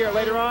 6 right here.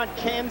 Later on,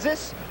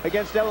 Kansas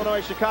against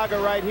Illinois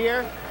Chicago right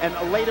here.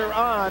 And later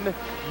on,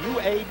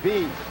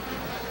 UAB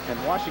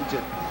and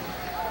Washington.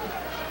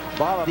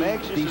 Bob, I'm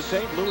anxious the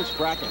St. Louis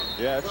bracket.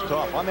 Yeah, it's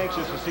tough. I'm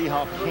anxious to see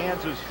how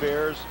Kansas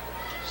fares.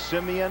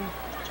 Simeon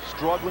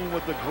struggling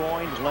with the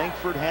groin.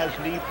 Langford has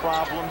knee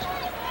problems.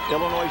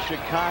 Illinois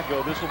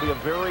Chicago. This will be a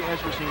very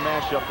interesting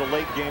matchup, the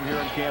late game here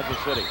in Kansas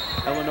City.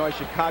 Illinois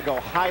Chicago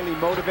highly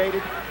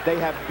motivated. They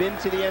have been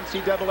to the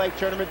NCAA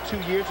tournament 2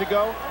 years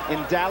ago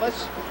in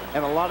Dallas,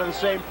 and a lot of the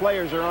same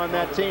players are on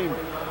that team.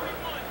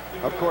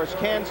 Of course,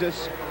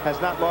 Kansas has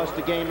not lost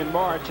a game in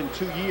March in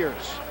 2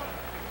 years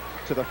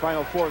to the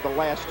Final Four of the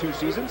last 2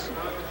 seasons.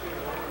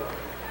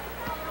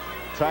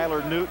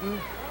 Tyler Newton,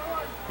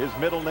 his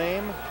middle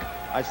name.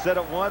 I said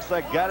it once, I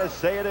gotta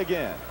say it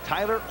again.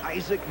 Tyler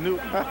Isaac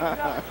Newton.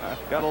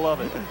 Gotta love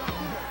it.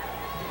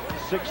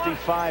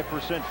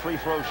 65% free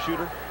throw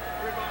shooter.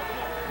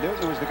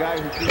 Newton was the guy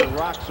who threw the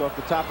rocks off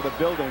the top of the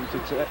building to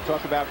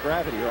talk about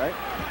gravity, right?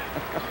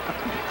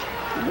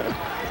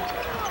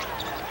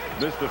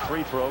 Missed the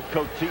free throw.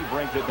 Cote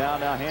brings it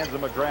down, now hands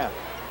him McGrath.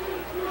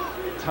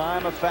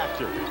 Time a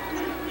factor.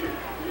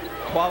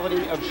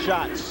 Quality of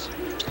shots.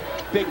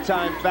 Big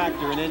time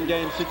factor in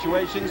in-game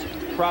situations.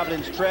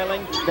 Providence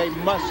trailing, they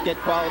must get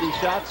quality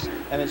shots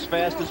and as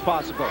fast as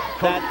possible.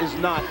 That is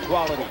not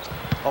quality.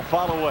 A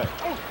foul away.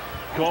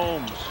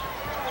 Gomes.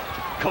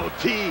 Cote.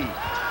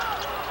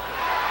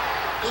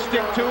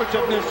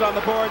 Stick-to-itiveness on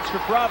the boards for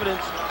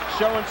Providence,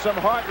 showing some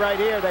heart right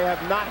here. They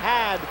have not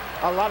had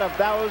a lot of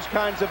those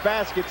kinds of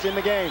baskets in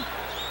the game.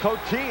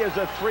 Cote is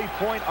a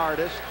three-point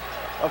artist,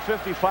 a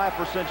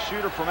 55%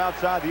 shooter from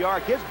outside the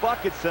arc. His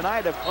buckets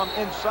tonight have come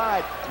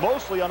inside,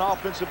 mostly on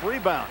offensive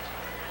rebounds.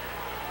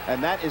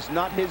 And that is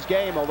not his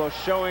game, although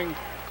showing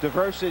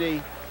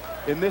diversity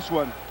in this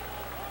one.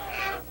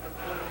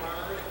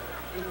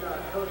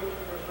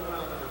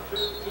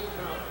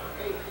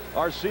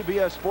 Our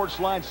CBS Sports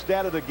Line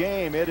stat of the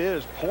game, it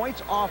is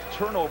points off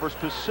turnovers.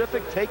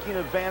 Pacific taking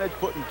advantage,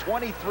 putting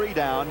 23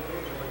 down,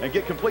 and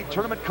get complete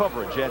tournament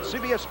coverage at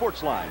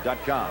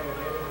cbssportsline.com.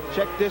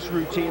 Check this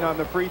routine on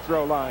the free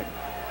throw line.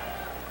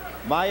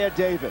 Maya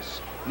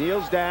Davis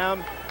kneels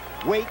down,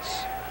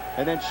 waits,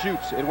 and then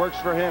shoots. It works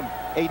for him,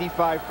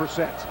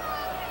 85%.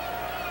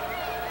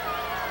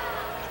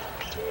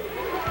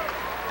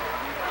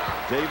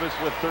 Davis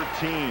with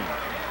 13.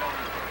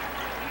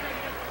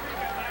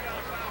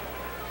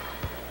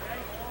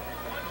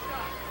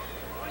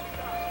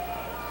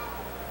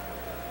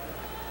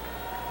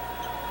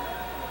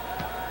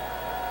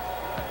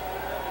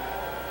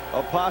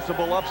 A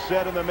possible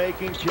upset in the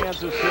making.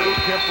 Kansas City,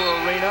 Kemper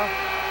Arena.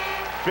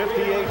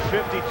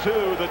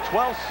 58-52, the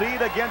 12th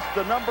seed against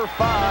the number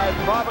 5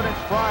 Providence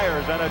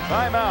Friars, and a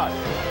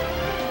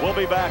timeout. We'll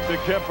be back to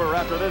Kemper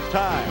after this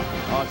time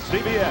on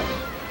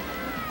CBS.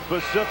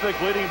 Pacific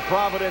leading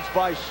Providence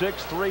by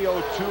 6,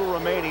 3:02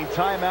 remaining.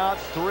 Timeouts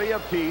 3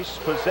 apiece.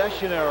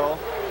 Possession arrow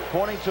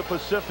pointing to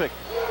Pacific.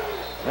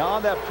 Now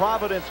on that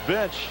Providence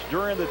bench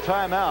during the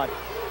timeout,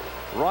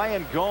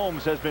 Ryan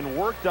Gomes has been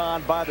worked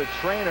on by the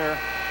trainer,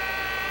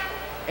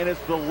 and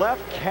it's the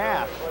left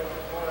calf.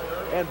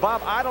 And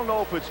Bob, I don't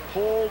know if it's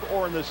pulled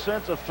or in the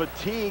sense of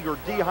fatigue or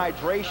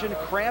dehydration.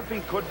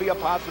 Cramping could be a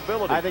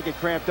possibility. I think it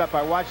cramped up.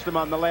 I watched him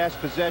on the last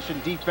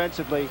possession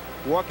defensively,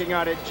 walking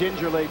on it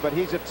gingerly, but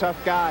he's a tough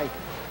guy.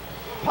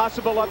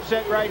 Possible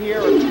upset right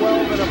here, a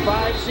 12 and a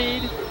 5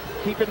 seed.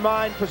 Keep in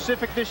mind,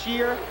 Pacific this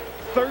year,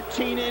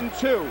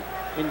 13-2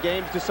 in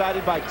games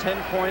decided by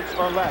 10 points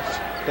or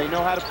less. They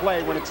know how to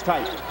play when it's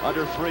tight.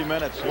 Under 3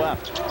 minutes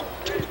left.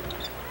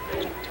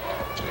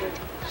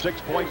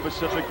 6-point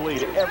Pacific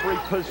lead every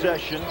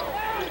possession,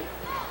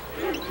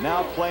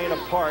 now playing a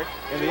part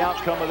in the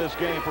outcome of this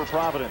game for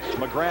Providence.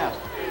 McGrath,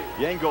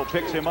 Yengo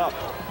picks him up,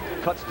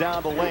 cuts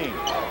down the lane.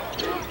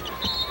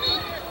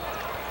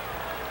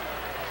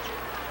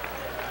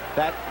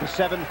 That's the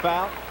 7th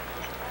foul,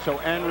 so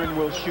Anrin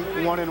will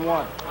shoot 1 and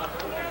 1.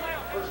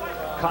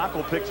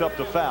 Cockle picks up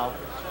the foul,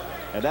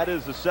 and that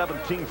is the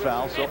 17th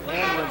foul, so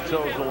Anrin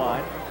toes the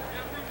line.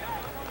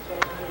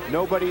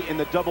 Nobody in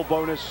the double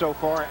bonus so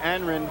far.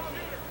 Anrin,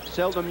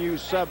 seldom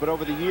used sub, but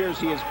over the years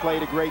he has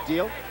played a great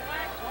deal.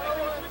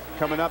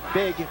 Coming up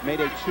big,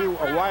 made a 2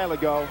 a while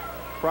ago.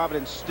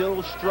 Providence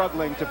still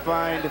struggling to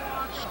find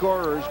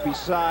scorers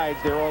besides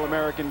their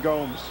All-American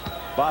Gomes.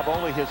 Bob,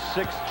 only his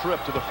 6th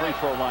trip to the free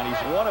throw line.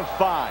 He's 1 of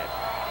 5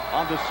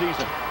 on the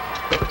season.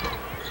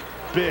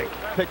 Big.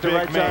 Picked the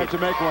right time to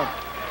make one.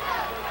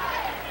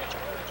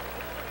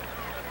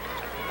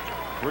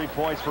 3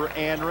 points for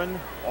Anrin,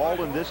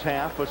 all in this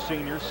half. A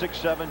senior,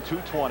 6'7",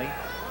 220.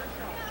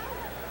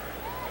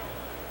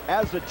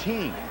 As a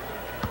team,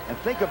 and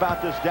think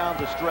about this down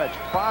the stretch,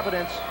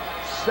 Providence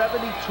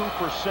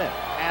 72%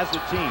 as a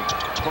team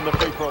from the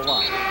free throw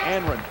line.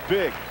 Anrin,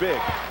 big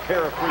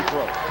pair of free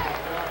throws.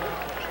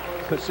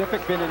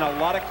 Pacific been in a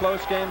lot of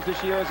close games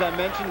this year, as I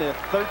mentioned. They're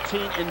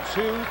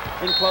 13-2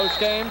 in close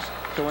games,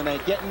 so when they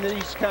get in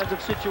these kinds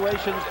of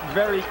situations,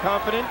 very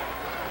confident.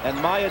 And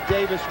Maya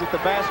Davis with the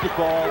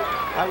basketball,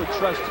 I would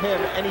trust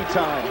him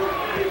anytime.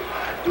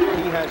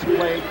 He has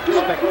played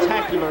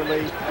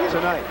spectacularly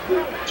tonight.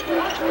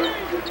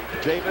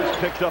 Davis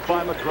picked up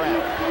by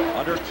McGrath.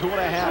 Under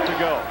 2.5 to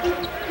go.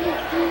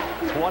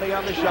 20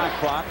 on the shot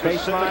clock.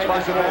 Baseline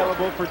is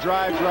available for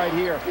drives right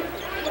here.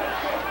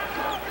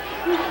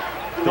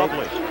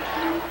 Doubly.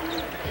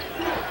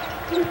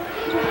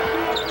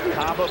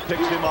 Kaba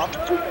picks him up.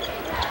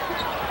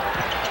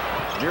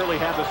 Nearly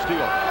had the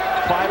steal.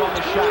 5 on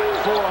the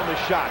shot, 4 on the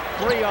shot,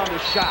 3 on the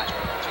shot.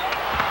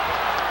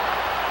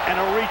 And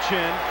a reach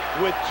in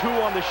with 2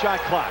 on the shot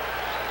clock.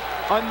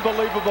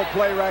 Unbelievable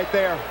play right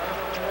there.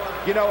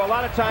 You know, a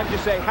lot of times you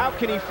say, how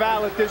can he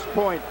foul at this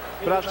point?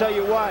 But I'll tell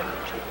you what,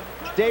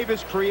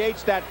 Davis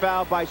creates that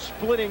foul by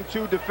splitting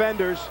 2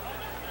 defenders.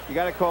 You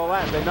got to call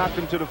that. They knocked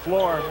him to the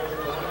floor.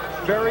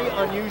 Very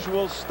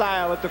unusual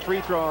style at the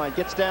free throw line.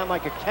 Gets down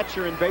like a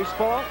catcher in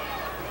baseball,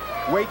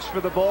 waits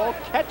for the ball,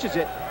 catches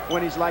it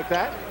when he's like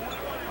that.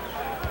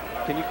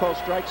 Can you call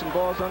strikes and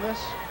balls on this?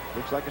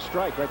 Looks like a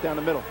strike right down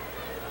the middle.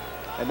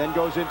 And then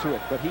goes into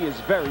it, but he is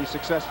very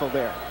successful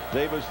there.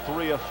 Davis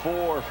 3 of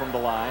 4 from the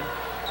line.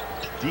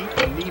 Deep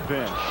knee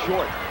bend,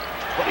 short,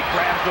 but he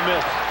grabs the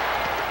miss.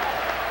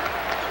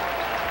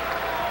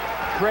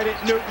 Credit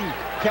Newton,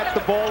 kept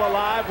the ball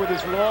alive with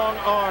his long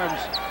arms.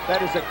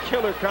 That is a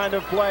killer kind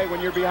of play when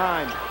you're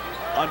behind.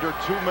 Under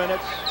 2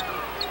 minutes.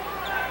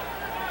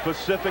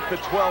 Pacific the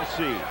 12th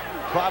seed.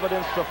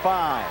 Providence the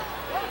 5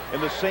 in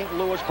the St.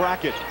 Louis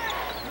bracket.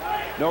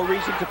 No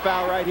reason to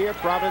foul right here.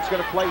 Providence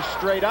going to play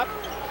straight up.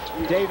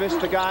 Davis,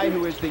 the guy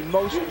who is the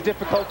most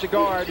difficult to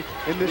guard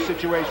in this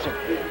situation.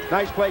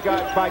 Nice play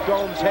by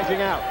Gomes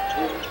hedging out.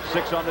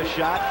 6 on the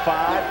shot,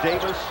 5.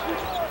 Davis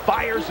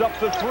fires up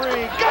the 3.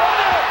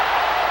 Got it!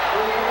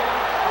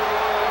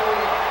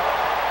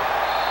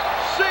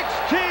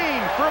 16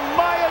 from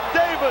Maya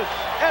Davis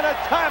and a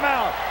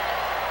timeout.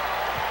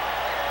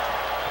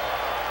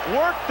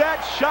 Work that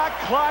shot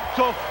clock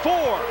to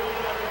 4.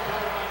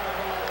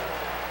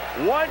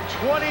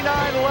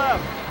 1:29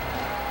 left.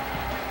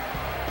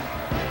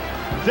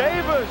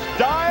 Davis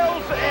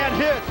dials and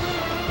hits.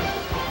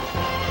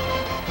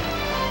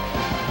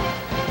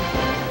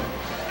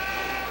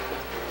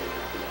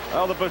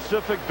 Well, the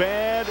Pacific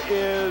Band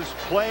is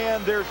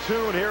playing their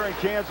tune here in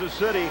Kansas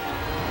City.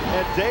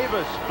 And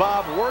Davis,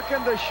 Bob,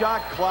 working the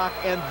shot clock,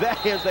 and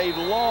that is a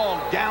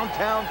long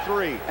downtown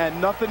three.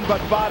 And nothing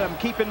but bottom.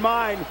 Keep in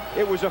mind,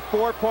 it was a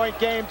 4-point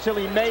game till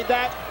he made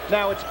that.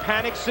 Now it's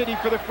panic city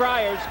for the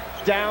Friars,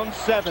 down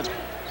 7.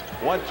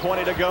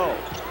 1:20 to go.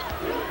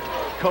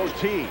 Cote,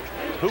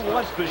 who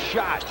wants the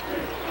shot?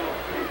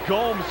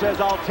 Gomes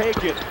says, I'll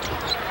take it.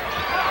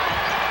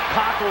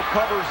 Cockle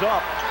covers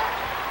up.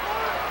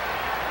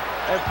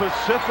 And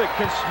Pacific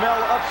can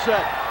smell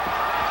upset.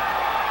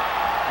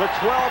 The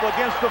 12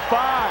 against the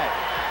 5.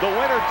 The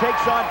winner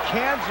takes on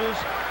Kansas,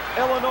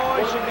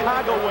 Illinois,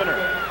 Chicago winner.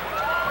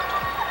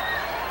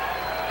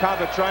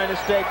 Kaba trying to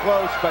stay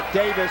close, but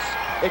Davis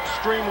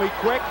extremely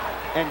quick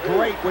and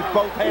great with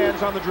both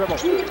hands on the dribble.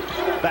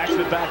 Backs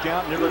it back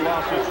out, nearly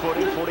lost his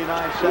footing.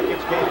 49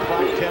 seconds, game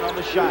clock, 10 on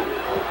the shot.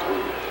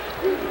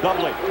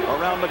 Doubling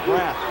around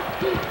McGrath.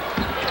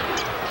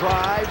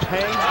 Drives,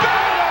 hangs, got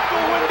it off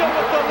the window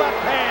with the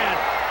left hand.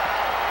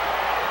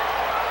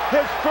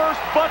 His first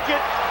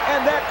bucket,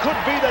 and that could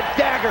be the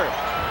dagger.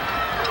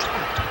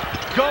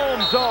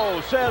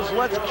 Gomes says,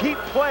 let's keep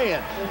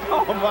playing.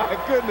 Oh my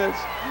goodness.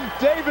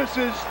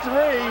 Davis's 3,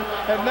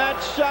 and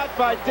that shot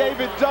by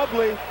David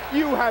Dudley.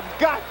 You have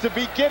got to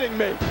be kidding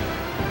me.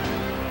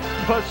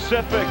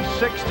 Pacific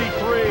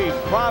 63,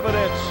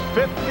 Providence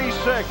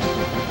 56.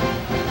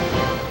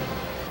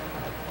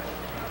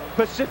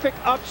 Pacific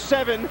up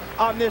 7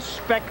 on this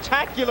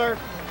spectacular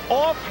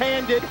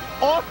off-handed,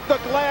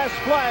 off-the-glass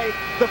play.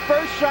 The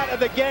first shot of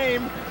the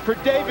game for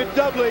David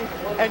Dudley.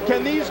 And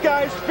can these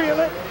guys feel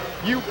it?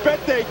 You bet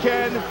they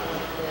can.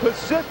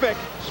 Pacific,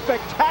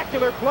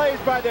 spectacular plays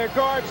by their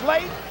guards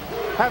late,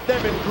 have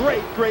them in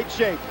great, great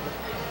shape.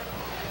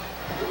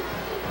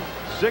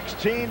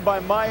 16 by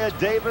Maya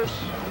Davis.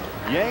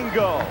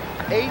 Yango,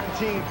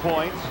 18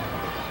 points.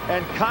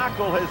 And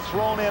Cockle has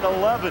thrown in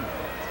 11.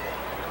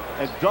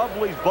 And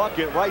Dudley's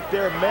bucket right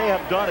there may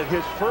have done it.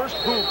 His first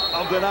hoop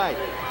of the night.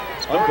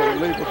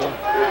 Unbelievable.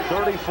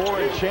 34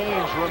 and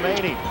change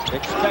remaining.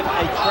 Expect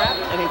a trap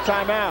and a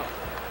timeout.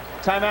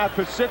 Timeout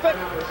Pacific.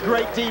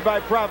 Great D by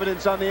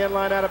Providence on the end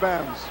line out of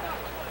bounds.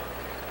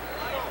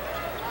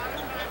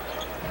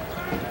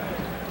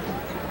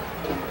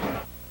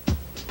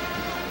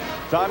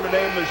 Time to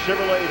name the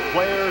Chevrolet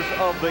players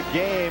of the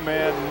game.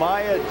 And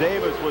Maya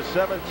Davis was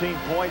 17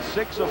 points,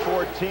 6 of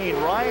 14.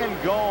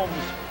 Ryan Gomes,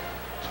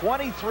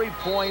 23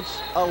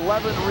 points,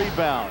 11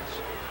 rebounds.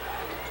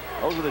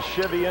 Those are the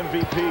Chevy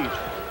MVPs.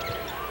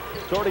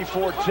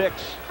 34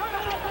 ticks.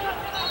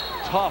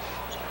 Tough.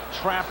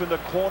 Trap in the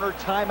corner.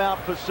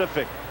 Timeout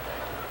Pacific.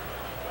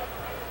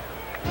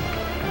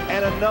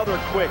 And another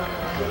quick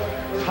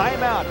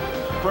timeout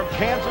from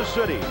Kansas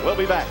City. We'll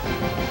be back.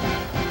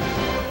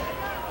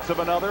 Of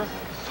another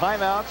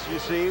timeouts, you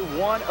see,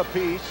 1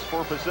 apiece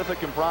for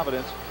Pacific and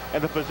Providence,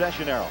 and the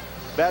possession arrow.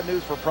 Bad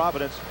news for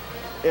Providence.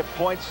 It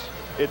points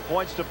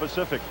to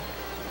Pacific.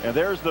 And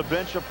there's the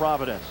bench of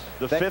Providence,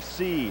 the 5th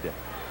seed.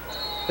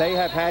 They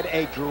have had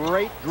a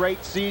great,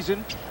 great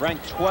season,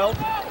 ranked 12th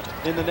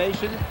in the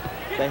nation.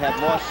 They have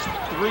lost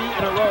 3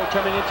 in a row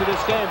coming into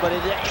this game, but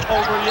it ain't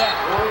over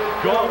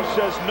yet. Gomes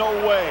says no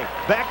way.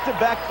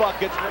 Back-to-back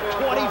buckets,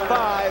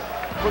 25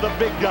 for the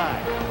big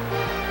guy.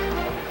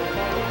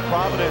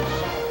 Providence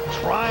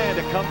trying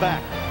to come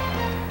back.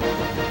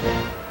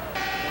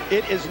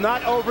 It is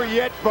not over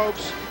yet,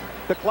 folks.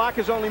 The clock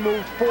has only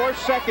moved 4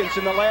 seconds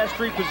in the last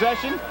 3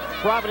 possessions.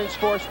 Providence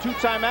forced 2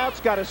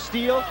 timeouts, got a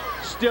steal,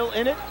 still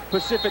in it.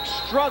 Pacific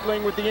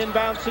struggling with the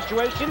inbound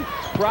situation.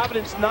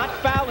 Providence not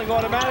fouling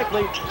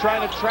automatically,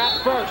 trying to trap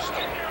first.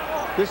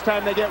 This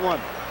time they get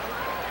 1.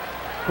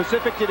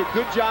 Pacific did a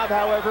good job,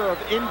 however, of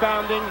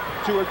inbounding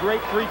to a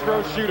great free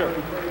throw shooter.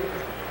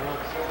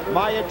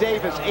 Maya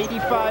Davis,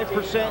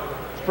 85%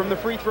 from the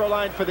free throw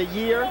line for the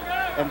year.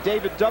 And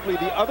David Dudley,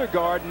 the other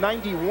guard,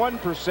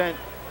 91%.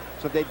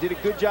 So they did a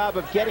good job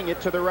of getting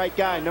it to the right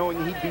guy,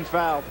 knowing he'd be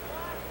fouled.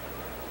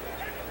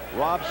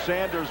 Rob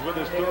Sanders with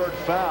his 3rd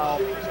foul.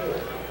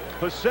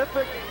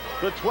 Pacific,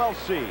 the 12th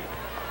seed.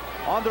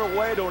 On their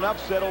way to an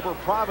upset over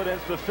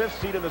Providence, the 5th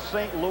seed in the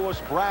St.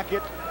 Louis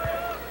bracket.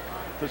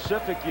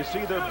 Pacific, you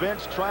see their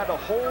bench trying to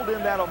hold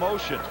in that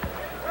emotion.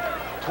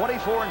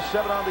 24 and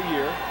 7 on the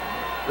year.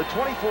 The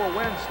 24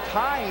 wins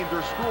tying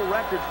their school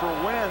record for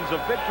wins. A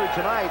victory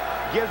tonight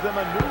gives them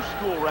a new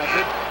school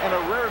record, and a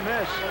rare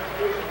miss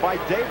by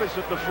Davis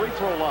at the free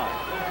throw line.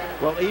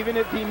 Well, even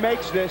if he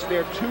makes this,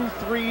 they're 2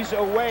 threes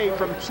away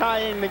from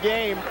tying the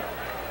game.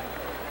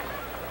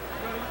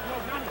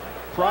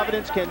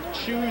 Providence can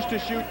choose to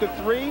shoot the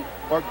 3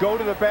 or go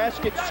to the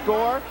basket,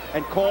 score,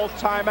 and call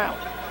timeout.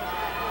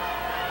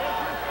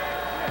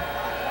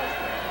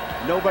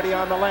 Nobody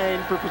on the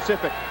lane for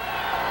Pacific.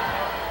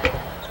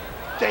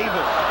 Davis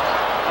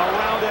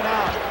around and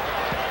out.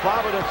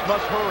 Providence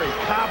must hurry.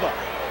 Kaba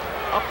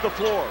up the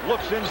floor,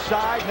 looks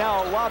inside.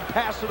 Now a lob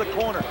pass to the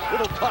corner.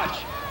 Little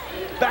touch.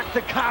 Back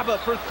to Kaba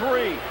for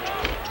 3.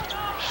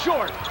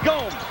 Short.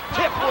 Gomes.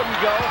 Tip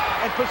wouldn't go,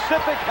 and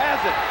Pacific has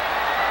it.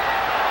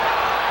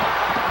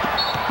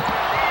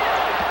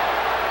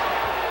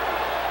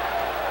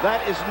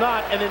 That is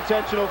not an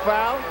intentional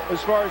foul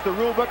as far as the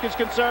rule book is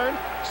concerned.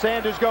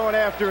 Sanders going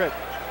after it.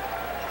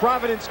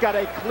 Providence got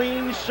a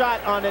clean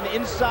shot on an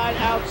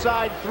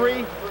inside-outside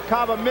three.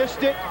 Cava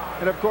missed it.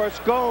 And, of course,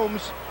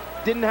 Gomes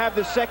didn't have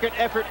the second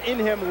effort in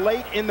him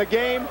late in the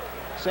game.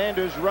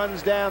 Sanders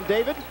runs down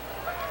David.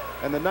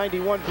 And the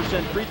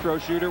 91% free throw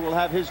shooter will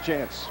have his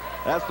chance.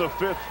 That's the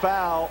 5th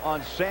foul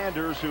on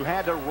Sanders, who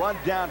had to run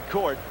down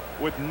court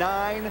with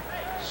 9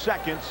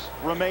 seconds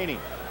remaining.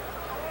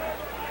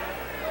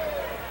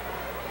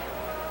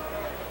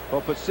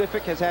 Well,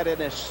 Pacific has had an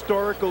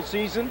historical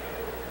season.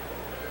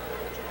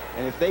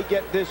 And if they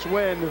get this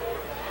win,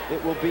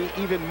 it will be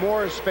even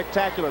more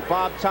spectacular.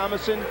 Bob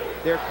Thomason,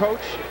 their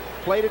coach,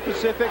 played at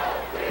Pacific,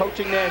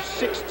 coaching there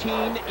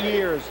 16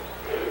 years.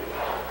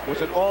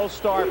 Was an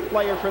all-star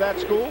player for that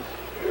school.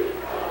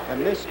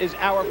 And this is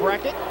our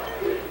bracket,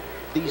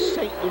 the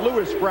St.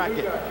 Louis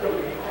bracket.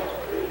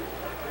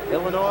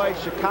 Illinois,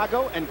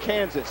 Chicago, and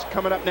Kansas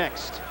coming up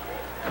next.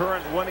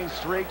 Current winning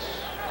streaks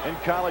in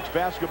college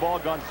basketball: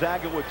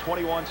 Gonzaga with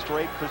 21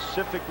 straight,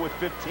 Pacific with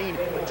 15,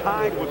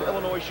 tied with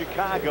Illinois,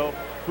 Chicago,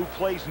 who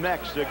plays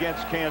next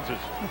against Kansas.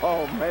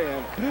 Oh,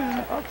 man,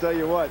 I'll tell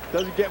you what,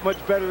 doesn't get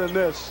much better than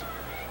this.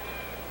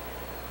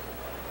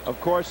 Of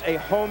course, a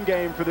home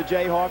game for the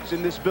Jayhawks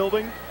in this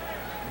building,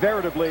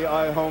 veritably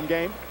a home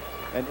game.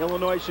 And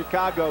Illinois,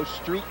 Chicago,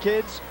 street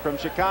kids from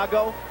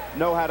Chicago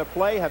know how to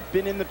play, have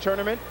been in the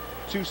tournament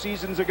 2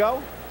 seasons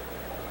ago.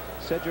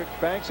 Cedric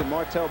Banks and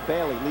Martell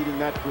Bailey leading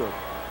that group.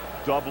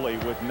 Doubly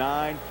with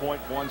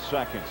 9.1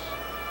 seconds.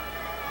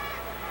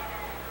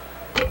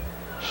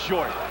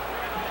 Short.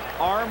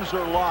 Arms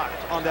are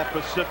locked on that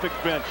Pacific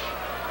bench.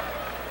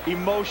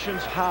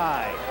 Emotions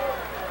high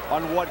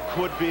on what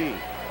could be.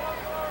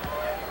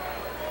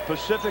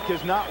 Pacific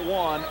has not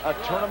won a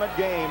tournament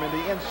game in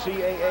the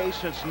NCAA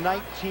since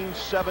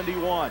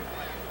 1971.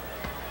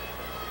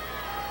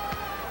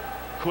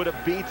 Could it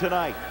be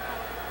tonight?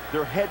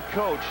 Their head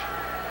coach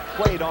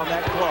played on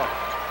that club.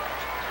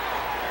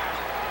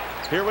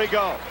 Here we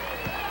go.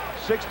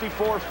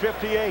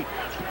 64-58.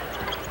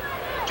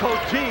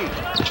 Coty,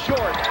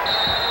 short.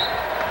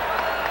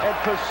 And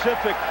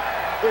Pacific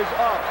is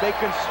up. They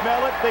can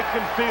smell it, they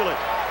can feel it.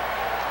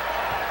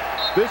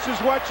 This is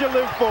what you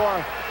live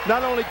for.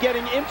 Not only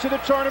getting into the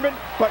tournament,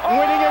 but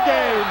winning a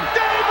game.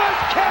 Davis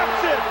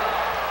caps it!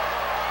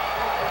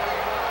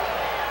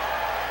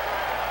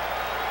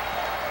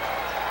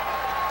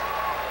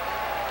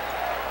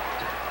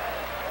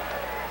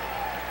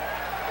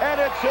 And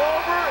it's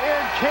over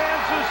in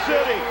Kansas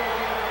City.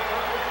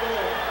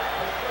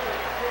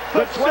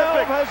 The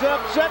 12 has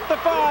upset the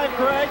 5,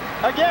 Greg,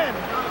 again.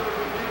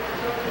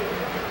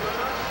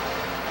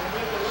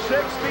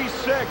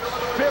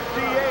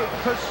 66-58,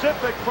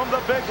 Pacific from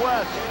the Big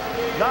West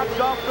knocked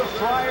off the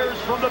Friars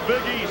from the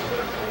Big East.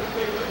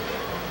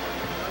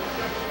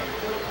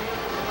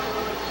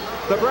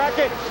 The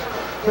brackets.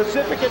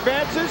 Pacific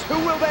advances. Who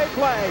will they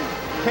play?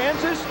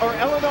 Kansas or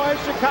Illinois,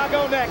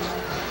 Chicago next?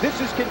 This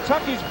is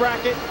Kentucky's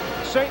bracket.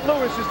 St.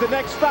 Louis is the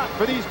next stop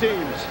for these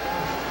teams.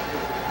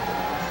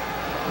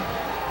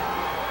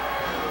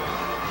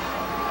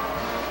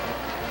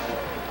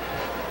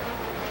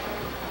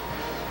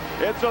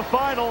 It's a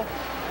final.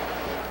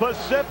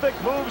 Pacific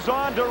moves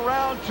on to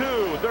round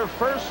 2, their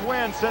first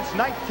win since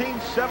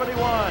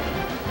 1971.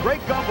 Greg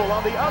Gumbel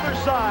on the other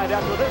side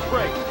after this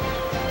break.